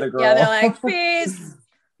 later, girl. Yeah, they're like, peace.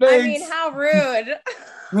 I mean, how rude.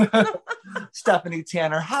 Stephanie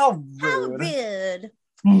Tanner, how rude.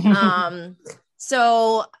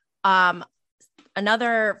 So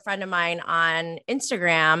another friend of mine on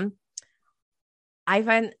Instagram,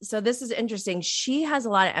 this is interesting. She has a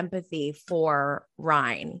lot of empathy for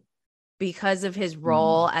Ryan because of his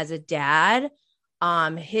role as a dad,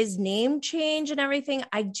 his name change and everything.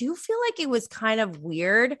 I do feel like it was kind of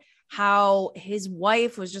weird how his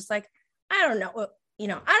wife was just like, I don't know.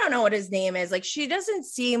 I don't know what his name is. Like, she doesn't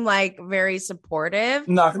seem like very supportive.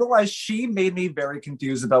 Not gonna lie, she made me very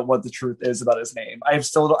confused about what the truth is about his name. I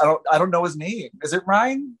don't know his name. Is it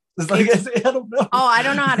Ryan? I don't know. Oh, I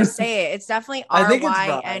don't know how to say it. It's definitely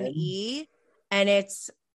Ryne, and it's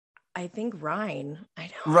I think Ryan. I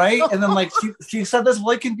know. Right? And then like she said this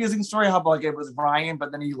really confusing story how like it was Ryan,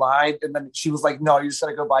 but then he lied, and then she was like, "No, you just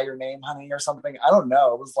gotta go by your name, honey," or something. I don't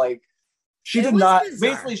know. It was like. She did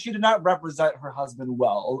not represent her husband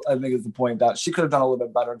well. I think is the point that she could have done a little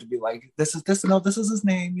bit better to be like, this is his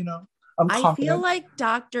name, I'm confident. I feel like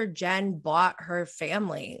Dr. Jen bought her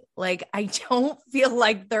family. Like, I don't feel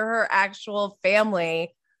like they're her actual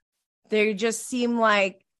family. They just seem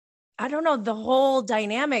like, I don't know, the whole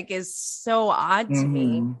dynamic is so odd to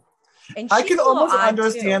me. And I can almost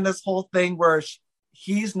understand this whole thing where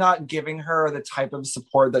he's not giving her the type of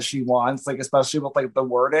support that she wants, like especially with like the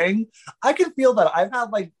wording. I can feel that. I've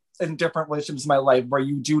had like in different relationships in my life where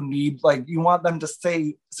you do need, like, you want them to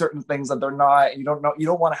say certain things that they're not. You don't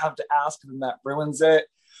want to have to ask them. That ruins it.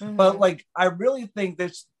 Mm-hmm. But like, I really think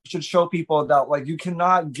this should show people that like you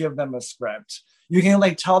cannot give them a script. You can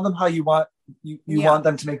like tell them how you want want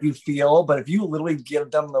them to make you feel, but if you literally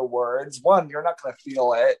give them the words, one, you're not going to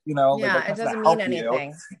feel it, like, it doesn't mean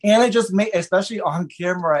anything. And it just made, especially on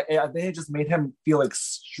camera, I think it just made him feel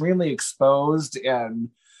extremely exposed, and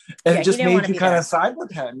it just made you kind of side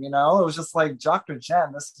with him. It was just like, Dr.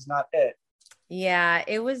 Jen, this is not it. Yeah,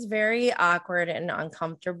 it was very awkward and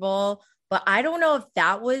uncomfortable But I don't know if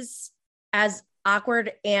that was as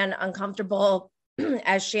awkward and uncomfortable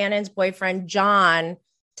as Shannon's boyfriend, John,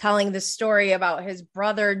 telling the story about his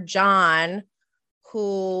brother, John,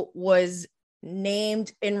 who was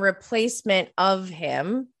named in replacement of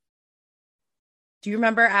him. Do you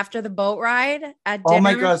remember after the boat ride at dinner? Oh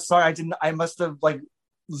my God, sorry, I didn't. I must have like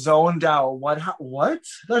zoned out. What?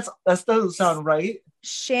 That doesn't sound right.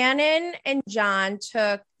 Shannon and John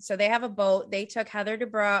so they have a boat. They took Heather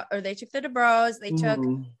Dubrow, or they took the Dubrows. They took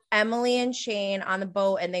Emily and Shane on the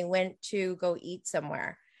boat, and they went to go eat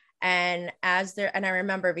somewhere. And and I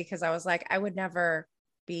remember, because I was like, I would never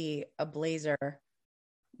be a blazer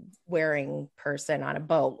wearing person on a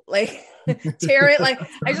boat. Like Terry, like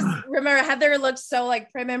I just remember Heather looked so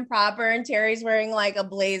like prim and proper, and Terry's wearing like a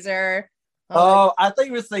blazer. I thought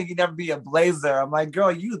you were saying you'd never be a blazer. I'm like,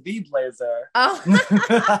 girl, you the blazer. Oh,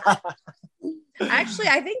 actually,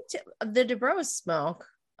 I think the Dubrows smoke.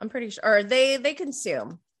 I'm pretty sure, or they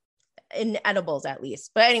consume in edibles at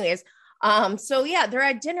least. But anyways, so yeah, they're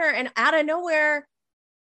at dinner, and out of nowhere,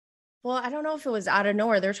 well, I don't know if it was out of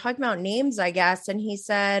nowhere, they're talking about names, I guess, and he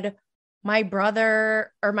said, my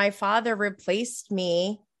brother or my father replaced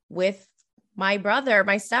me with my brother,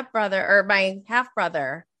 my stepbrother, or my half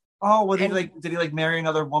brother. Oh, well, did he marry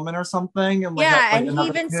another woman or something? And and he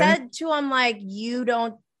even said to him, like, you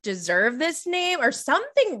don't deserve this name, or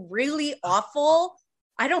something really awful.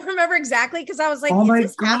 I don't remember exactly, because I was like,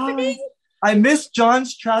 is this happening? I missed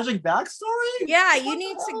John's tragic backstory. Yeah, you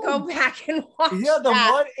need to go back and watch. Yeah, the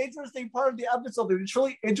one interesting part of the episode, the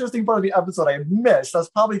truly interesting part of the episode I missed. I was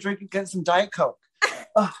probably getting some Diet Coke.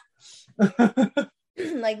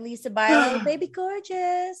 Like Lisa Bilo, baby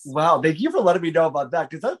gorgeous. Wow, thank you for letting me know about that,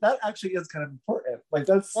 because that actually is kind of important. Like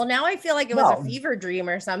that's. Well, now I feel like it was a fever dream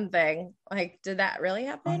or something. Like, did that really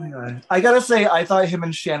happen? Oh my God. I gotta say, I thought him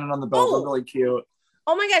and Shannon on the boat were really cute.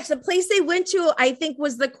 Oh my gosh, the place they went to, I think,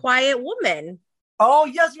 was the Quiet Woman. Oh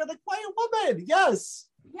yes, you're the Quiet Woman. Yes.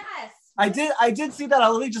 Yes. I did see that. I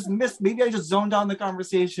literally just missed. Maybe I just zoned down the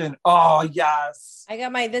conversation. Oh yes. I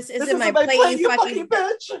got my this isn't my play, you fucking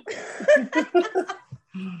bitch.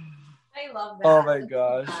 I love that. Oh my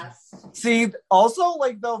gosh. See, also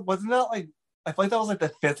like wasn't that like, I feel like that was like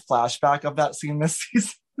the 5th flashback of that scene this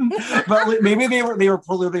season. But like, maybe they were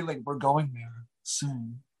probably like, we're going there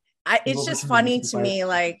soon. It's just funny to me.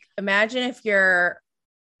 Like, imagine if you're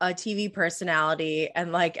a TV personality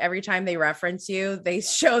and like every time they reference you, they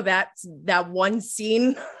show that one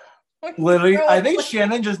scene. Literally, I think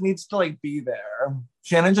Shannon just needs to like be there.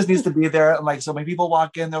 Shannon just needs to be there, and like so many people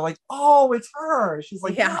walk in, they're like, "Oh, it's her." She's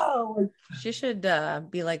like, "Yeah." Oh. She should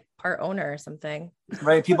be like part owner or something.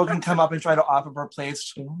 Right? People can come up and try to offer her place.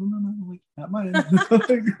 She's like, no, not mine.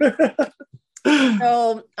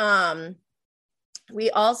 So, we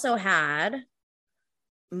also had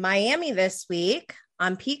Miami this week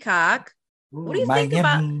on Peacock. Ooh, what do you think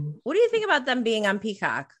about them being on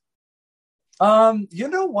Peacock? You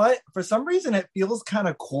know what? For some reason, it feels kind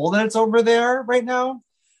of cool that it's over there right now.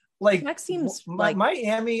 Like that seems like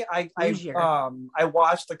Miami. I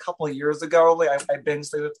watched a couple of years ago. Like I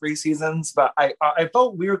binged the 3 seasons, but I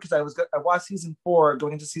felt weird because I watched season 4.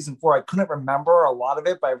 Going into season 4, I couldn't remember a lot of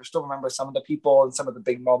it, but I still remember some of the people and some of the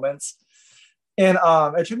big moments. And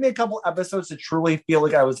it took me a couple episodes to truly feel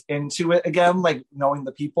like I was into it again, like knowing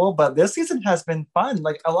the people. But this season has been fun.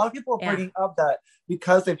 Like a lot of people are bringing up that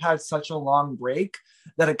because they've had such a long break,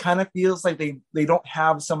 that it kind of feels like they don't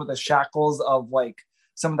have some of the shackles of like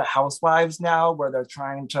some of the housewives now, where they're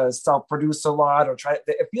trying to self-produce a lot or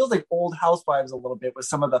it feels like old housewives a little bit with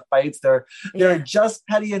some of the fights. They're just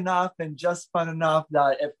petty enough and just fun enough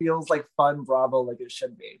that it feels like fun Bravo like it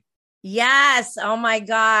should be. Yes. Oh my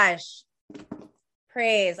gosh.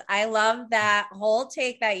 Praise. I love that whole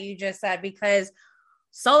take that you just said, because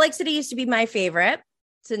Salt Lake City used to be my favorite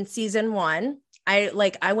since season 1.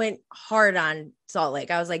 I went hard on Salt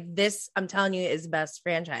Lake. I was like, this, I'm telling you, is the best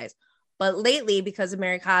franchise. But lately, because of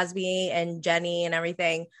Mary Cosby and Jenny and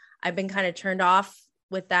everything, I've been kind of turned off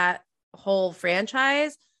with that whole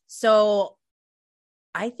franchise. So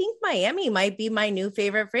I think Miami might be my new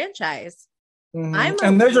favorite franchise. Mm-hmm.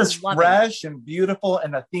 And they're just fresh and beautiful,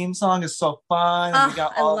 and the theme song is so fun. And we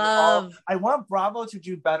got I want Bravo to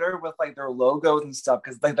do better with like their logos and stuff,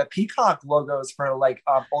 because like the Peacock logos for like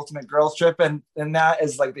Ultimate Girls Trip and that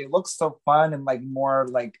is like, they look so fun and like more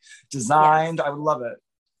like designed. Yes. I would love it.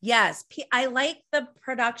 Yes, I like the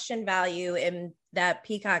production value in that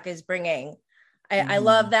Peacock is bringing. I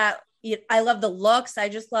love that. I love the looks. I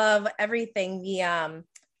just love everything. The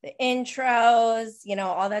intros,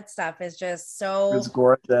 all that stuff is just so. It's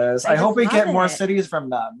gorgeous. I hope we get more cities from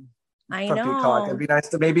them. I from know. Peacock. It'd be nice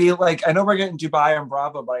to maybe like, I know we're getting Dubai and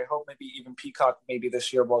Bravo, but I hope maybe even Peacock maybe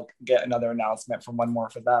this year we'll get another announcement from one more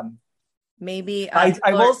for them. Maybe I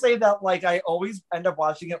will say that like I always end up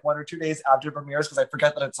watching it 1 or 2 days after it premieres because I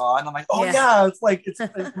forget that it's on. I'm like, oh yeah, it's like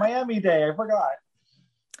it's Miami Day. I forgot.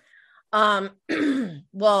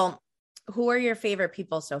 Well, who are your favorite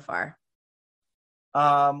people so far?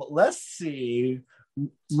 Let's see.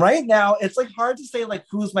 Right now, it's like hard to say like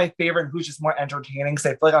who's my favorite and who's just more entertaining. Because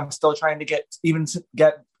I feel like I'm still trying to get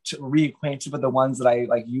reacquainted with the ones that I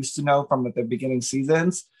like used to know from the beginning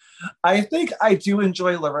seasons. I think I do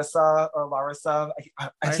enjoy Larissa.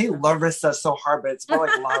 I say Larissa so hard, but it's more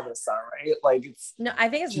like Larissa, right? Like it's no, I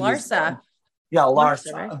think it's Larsa. Yeah,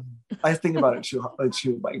 Larsa. Right? I think about it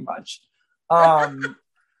too like much. I'm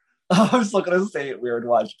still gonna say it weird.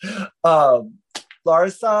 Watch.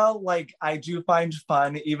 Larsa, like I do find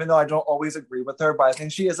fun, even though I don't always agree with her, but I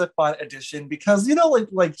think she is a fun addition because her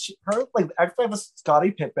the ex-wife of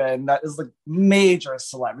Scottie Pippen, that is like major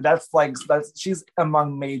celebrity. That's she's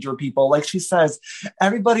among major people. Like she says,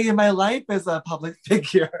 everybody in my life is a public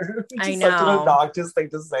figure. I know. Such an obnoxious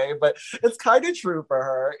thing to say, but it's kind of true for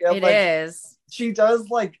her. It is. She does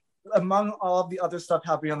like. Among all of the other stuff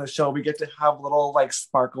happening on the show, we get to have little like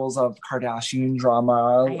sparkles of Kardashian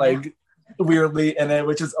drama, like weirdly in it,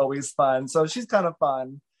 which is always fun. So she's kind of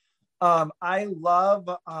fun. I love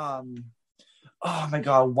oh my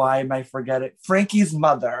god, why am I forgetting Frankie's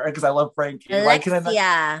mother? Because I love Frankie.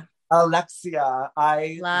 Alexia.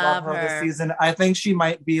 I love her this season. I think she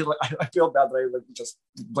might be like, I feel bad that I just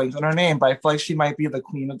blanked on her name, but I feel like she might be the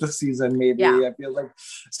queen of the season, maybe. I feel like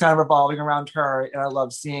it's kind of revolving around her, and I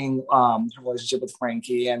love seeing her relationship with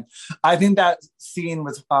Frankie. And I think that scene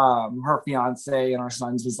with her fiance and her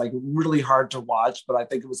sons was like really hard to watch, but I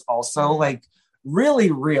think it was also like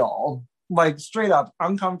really real. Like straight up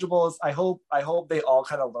uncomfortable. I hope they all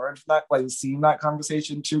kind of learned from that, like seeing that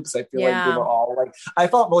conversation too, because I feel like they were all like, I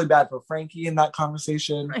felt really bad for Frankie in that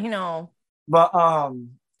conversation. I know, but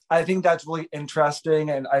I think that's really interesting,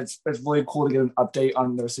 and it's really cool to get an update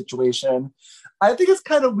on their situation. I think it's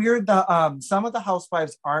kind of weird that some of the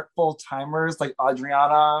housewives aren't full timers, like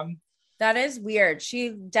Adriana. That is weird.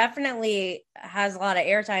 She definitely has a lot of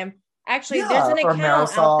airtime. Actually, there's an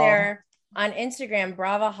account out there on Instagram,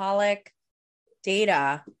 Bravaholic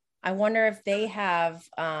Data. I wonder if they have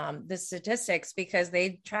the statistics because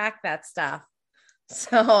they track that stuff.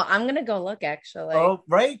 So I'm gonna go look actually. Oh,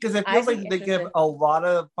 right, because it feels like they give a lot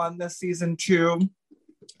of fun this season too.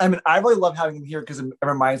 I mean, I really love having him here because it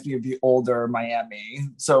reminds me of the older Miami.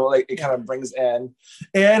 So like it kind of brings in,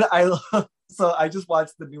 and so I just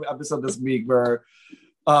watched the new episode this week where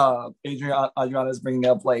Adriana is bringing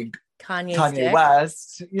up like Kanye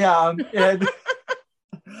West. Yeah, and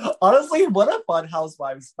honestly, what a fun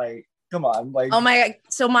housewives fight. Come on. Like, oh my God.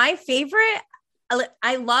 So my favorite,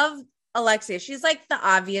 I love Alexia. She's like the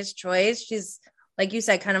obvious choice. She's, like you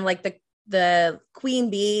said, kind of like the queen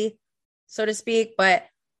bee, so to speak. But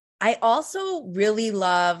I also really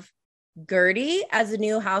love Gertie as a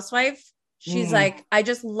new housewife. She's like, I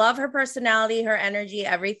just love her personality, her energy,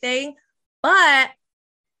 everything. But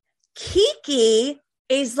Kiki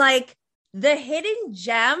is like the hidden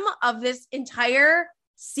gem of this entire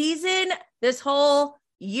season, this whole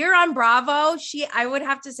year on Bravo. I would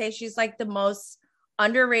have to say she's like the most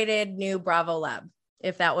underrated new Bravo Leb,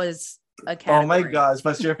 if that was a category. Oh my gosh,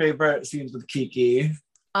 what's your favorite scenes with Kiki?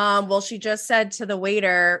 Well, she just said to the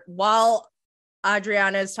waiter while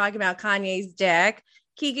Adriana is talking about Kanye's dick,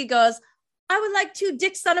 Kiki goes, I would like 2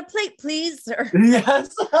 dicks on a plate, please.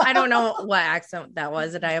 Yes. I don't know what accent that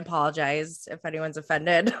was, and I apologize if anyone's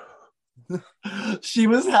offended. She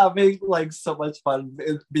was having like so much fun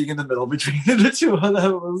being in the middle between the two of them.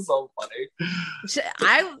 It was so funny.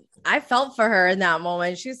 I felt for her in that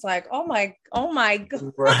moment. She's like, oh my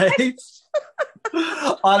God. Right.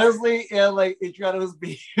 Honestly, yeah, like Adriana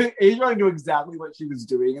knew exactly what she was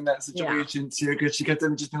doing in that situation too, because she kept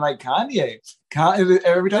just being like Kanye.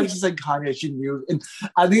 Every time she said Kanye, she knew. And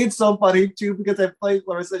I think it's so funny too, because I feel like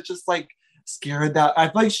Larissa's just like scared that I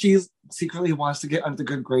feel like she's secretly wants to get under the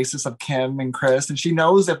good graces of Kim and Chris, and she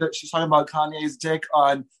knows that she's talking about Kanye's dick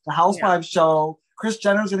on the Housewives show, Kris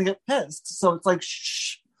Jenner's gonna get pissed. So it's like,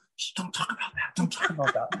 shh, don't talk about that. Don't talk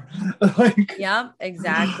about that. Like, yeah,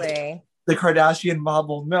 exactly. The Kardashian mob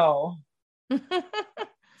will know.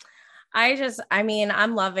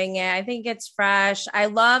 I'm loving it. I think it's fresh. I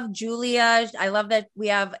love Julia. I love that we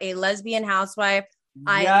have a lesbian housewife.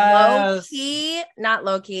 High key,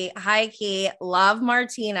 love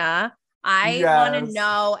Martina. I want to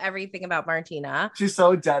know everything about Martina. She's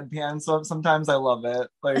so deadpan, so sometimes I love it.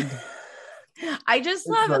 Like, I just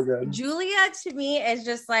love so Julia. To me, is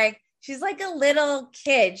just like she's like a little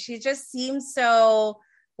kid. She just seems so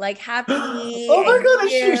like happy. Oh my god,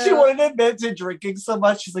 she wouldn't admit to drinking so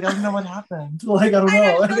much. She's like, I don't know what happened. Like, I don't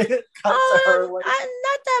know. And it cut to her, like,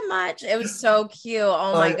 not that much. It was so cute.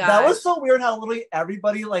 Oh my god. That was so weird how literally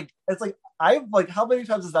everybody, like, it's like, I've like, how many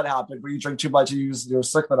times has that happened where you drink too much and you use your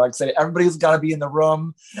sick the next day? Everybody's got to be in the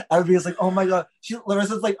room. Everybody's like, oh my god.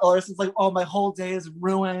 Larissa's like, oh, my whole day is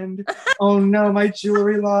ruined. Oh no, my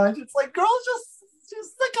jewelry launch. It's like, girl, just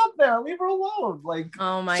stick up there, leave her alone. Like,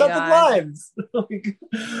 oh my shut god, the blinds.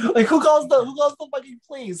 like who calls the fucking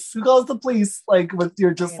police? Who calls the police? Like, with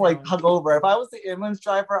you're just like hungover. If I was the ambulance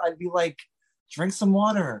driver, I'd be like, drink some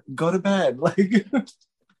water, go to bed. Like, it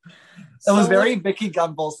was very Vicky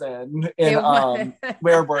Gunvalson in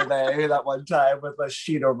Where Were They that one time with a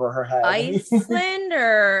sheet over her head. Iceland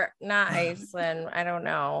or not Iceland? I don't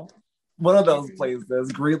know. One of those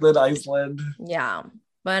places, Greenland, Iceland. Yeah,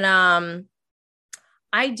 but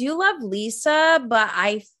I do love Lisa, but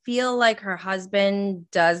I feel like her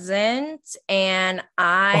husband doesn't. And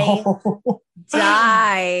I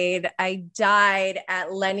died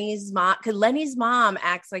at Lenny's mom, because Lenny's mom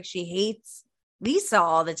acts like she hates Lisa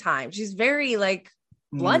all the time. She's very like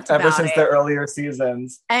blunt about it. Ever since the earlier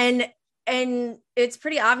seasons. And it's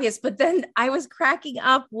pretty obvious. But then I was cracking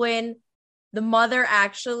up when the mother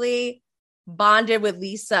actually bonded with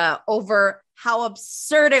Lisa over how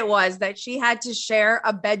absurd it was that she had to share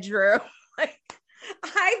a bedroom. Like,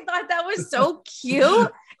 I thought that was so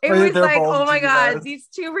cute. It was like, oh my god, these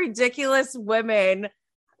two ridiculous women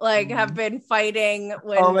like have been fighting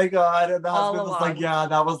with, oh my god. And the husband was like, yeah,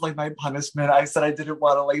 that was like my punishment. I said I didn't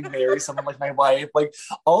want to like marry someone like my wife. Like,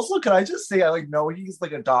 also, can I just say, I like know he's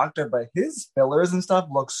like a doctor, but his fillers and stuff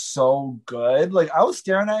look so good. Like, I was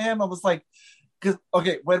staring at him, I was like, because,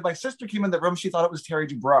 okay, when my sister came in the room, she thought it was Terry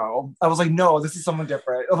Dubrow. I was like, no, this is someone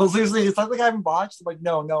different. I was seriously, it's not like I haven't watched. I'm like,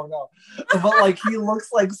 no. But like, he looks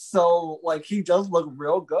like so, like, he does look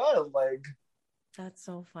real good. Like, that's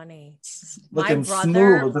so funny. Looking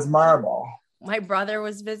smooth with his marble. My brother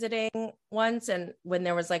was visiting once, and when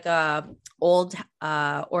there was like a old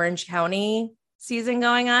Orange County season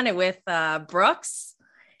going on with Brooks,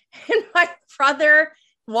 and my brother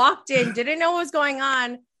walked in, didn't know what was going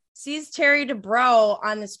on, sees Terry Dubrow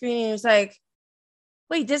on the screen, and he was like,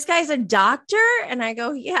 wait, this guy's a doctor? And I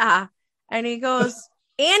go, yeah. And he goes,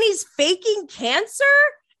 and he's faking cancer?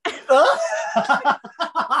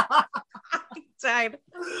 I died.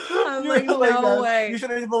 I'm like, no way. You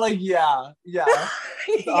should have been like, yeah.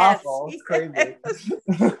 It's awful. It's crazy.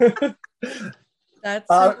 That's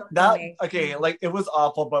so funny. Okay, like, it was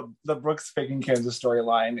awful, but the Brooks faking cancer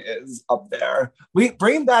storyline is up there. We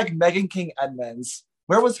bring back Megan King Edmonds.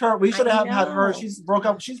 Where was her? We should have had her. She's broke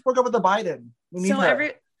up with the Biden. We need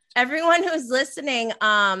her. Everyone who's listening,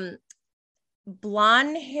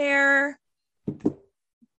 blonde hair,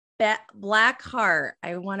 black heart.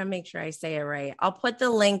 I want to make sure I say it right. I'll put the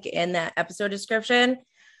link in the episode description.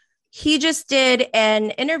 He just did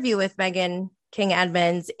an interview with Megan King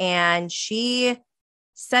Edmonds, and she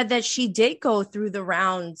said that she did go through the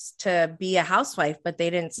rounds to be a housewife, but they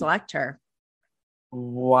didn't select her.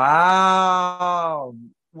 Wow.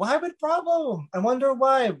 Why would Bravo? I wonder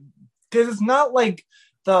why. Because it's not like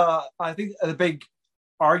I think the big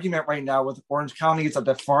argument right now with Orange County is that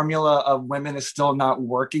the formula of women is still not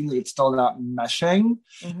working. It's still not meshing.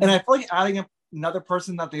 Mm-hmm. And I feel like adding another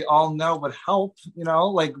person that they all know would help,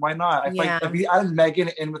 like, why not? I feel like if we added Megan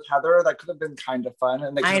in with Heather, that could have been kind of fun.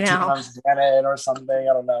 And they could have taken on Janet or something.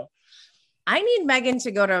 I don't know. I need Megan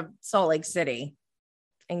to go to Salt Lake City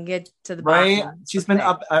and get to the right. She's been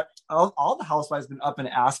up. All the housewives been up in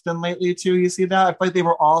Aspen lately too. You see that? I feel like they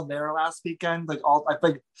were all there last weekend. I feel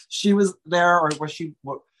like she was there, or was she?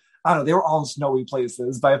 I don't know. They were all in snowy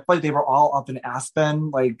places, but I feel like they were all up in Aspen.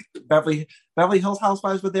 Like Beverly Hills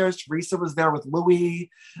Housewives were there. Teresa was there with Louis.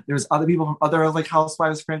 There's other people from other like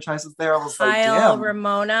Housewives franchises there. I was like, damn.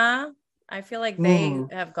 Ramona. I feel like they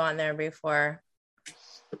have gone there before.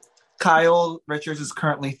 Kyle Richards is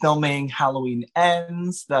currently filming Halloween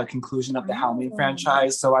Ends, the conclusion of the Halloween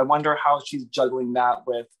franchise. So I wonder how she's juggling that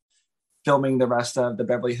with filming the rest of the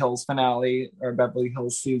Beverly Hills finale or Beverly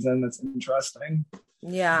Hills season. That's interesting.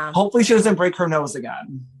 Yeah. Hopefully she doesn't break her nose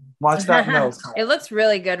again. Watch that nose. It looks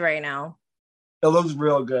really good right now. It looks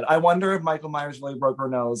real good. I wonder if Michael Myers really broke her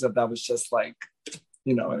nose, if that was just like,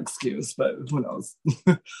 an excuse, but who knows?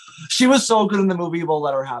 She was so good in the movie, we'll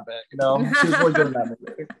let her have it. She was really good in that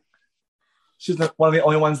movie. She's one of the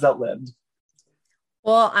only ones that lived.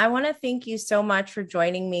 Well, I want to thank you so much for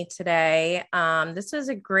joining me today. This was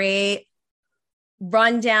a great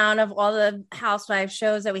rundown of all the Housewives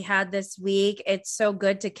shows that we had this week. It's so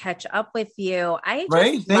good to catch up with you. I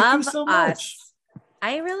just Thank you so much.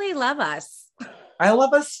 I really love us. I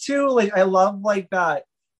love us too. Like, I love like that.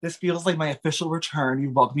 This feels like my official return.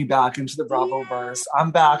 You welcome me back into the Bravoverse.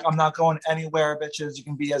 I'm back. I'm not going anywhere, bitches. You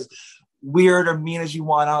can be as weird or mean as you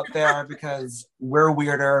want out there because we're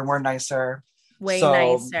weirder and we're nicer. Way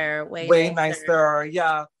nicer.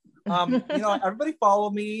 Yeah. Everybody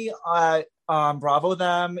follow me. Bravo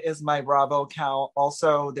Them is my Bravo account.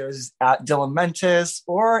 Also, there's at Dylan Mentis.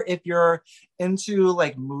 Or if you're into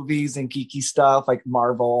like movies and geeky stuff like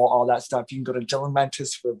Marvel, all that stuff, you can go to Dylan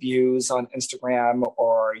Mentis Reviews on Instagram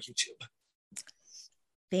or YouTube.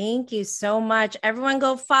 Thank you so much. Everyone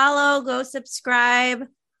go follow, go subscribe.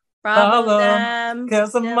 Bravo Them.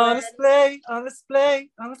 Because I'm on display.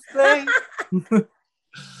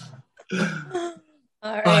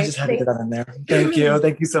 All right. I just had to get that in there. Thank you.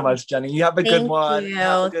 Thank you so much, Jenny. You have a good one.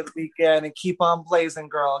 Have a good weekend and keep on blazing,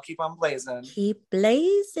 girl. Keep on blazing. Keep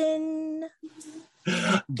blazing.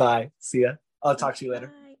 Bye. See ya. I'll talk to you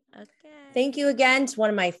later. Okay. Thank you again to one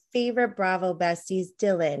of my favorite Bravo besties,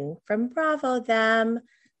 Dylan from Bravo Them.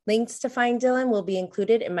 Links to find Dylan will be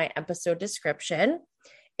included in my episode description.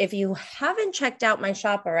 If you haven't checked out my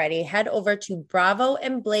shop already, head over to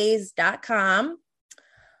bravoandblaze.com.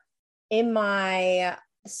 In my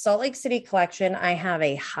Salt Lake City collection, I have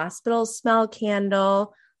a hospital smell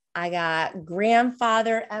candle. I got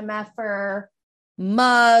grandfather MFer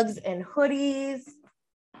mugs and hoodies.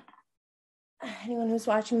 Anyone who's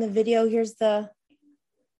watching the video, here's the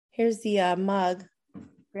mug.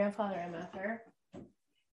 Grandfather MFer.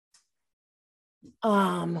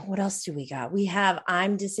 What else do we got? We have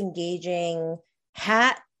I'm Disengaging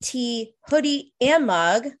hat, tee, hoodie, and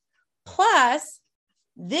mug. Plus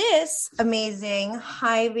this amazing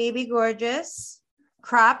Hi Baby Gorgeous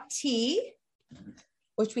crop tee,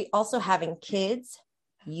 which we also have in kids,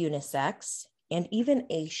 unisex, and even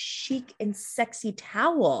a chic and sexy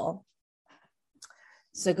towel.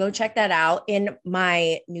 So go check that out. In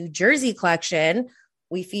my New Jersey collection,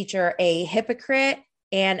 we feature a hypocrite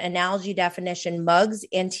and analogy definition mugs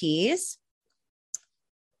and tees.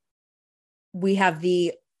 We have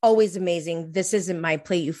the always amazing This Isn't My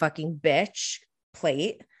Plate, You Fucking Bitch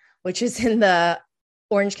plate, which is in the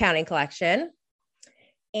Orange County collection.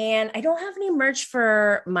 And I don't have any merch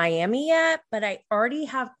for Miami yet, but I already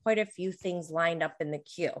have quite a few things lined up in the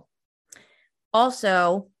queue.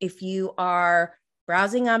 Also, if you are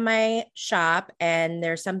browsing on my shop and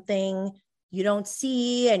there's something you don't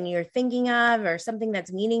see and you're thinking of, or something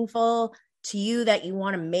that's meaningful to you that you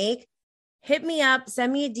want to make, hit me up,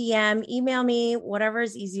 send me a DM, email me, whatever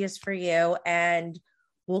is easiest for you, and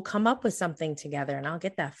we'll come up with something together and I'll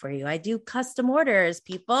get that for you. I do custom orders,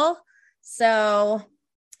 people. So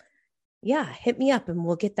yeah, hit me up and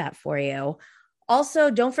we'll get that for you.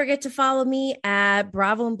 Also, don't forget to follow me at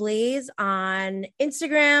Bravo and Blaze on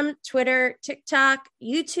Instagram, Twitter, TikTok,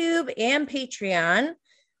 YouTube, and Patreon.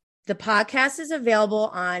 The podcast is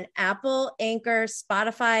available on Apple, Anchor,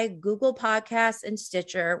 Spotify, Google Podcasts, and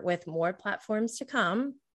Stitcher, with more platforms to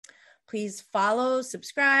come. Please follow,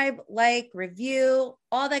 subscribe, like, review,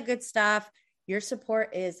 all that good stuff. Your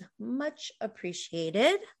support is much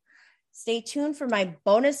appreciated. Stay tuned for my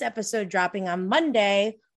bonus episode dropping on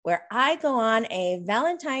Monday, where I go on a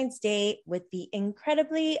Valentine's date with the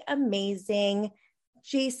incredibly amazing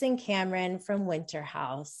Jason Cameron from Winter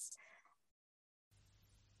House.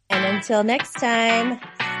 And until next time,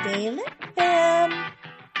 stay lit, fam.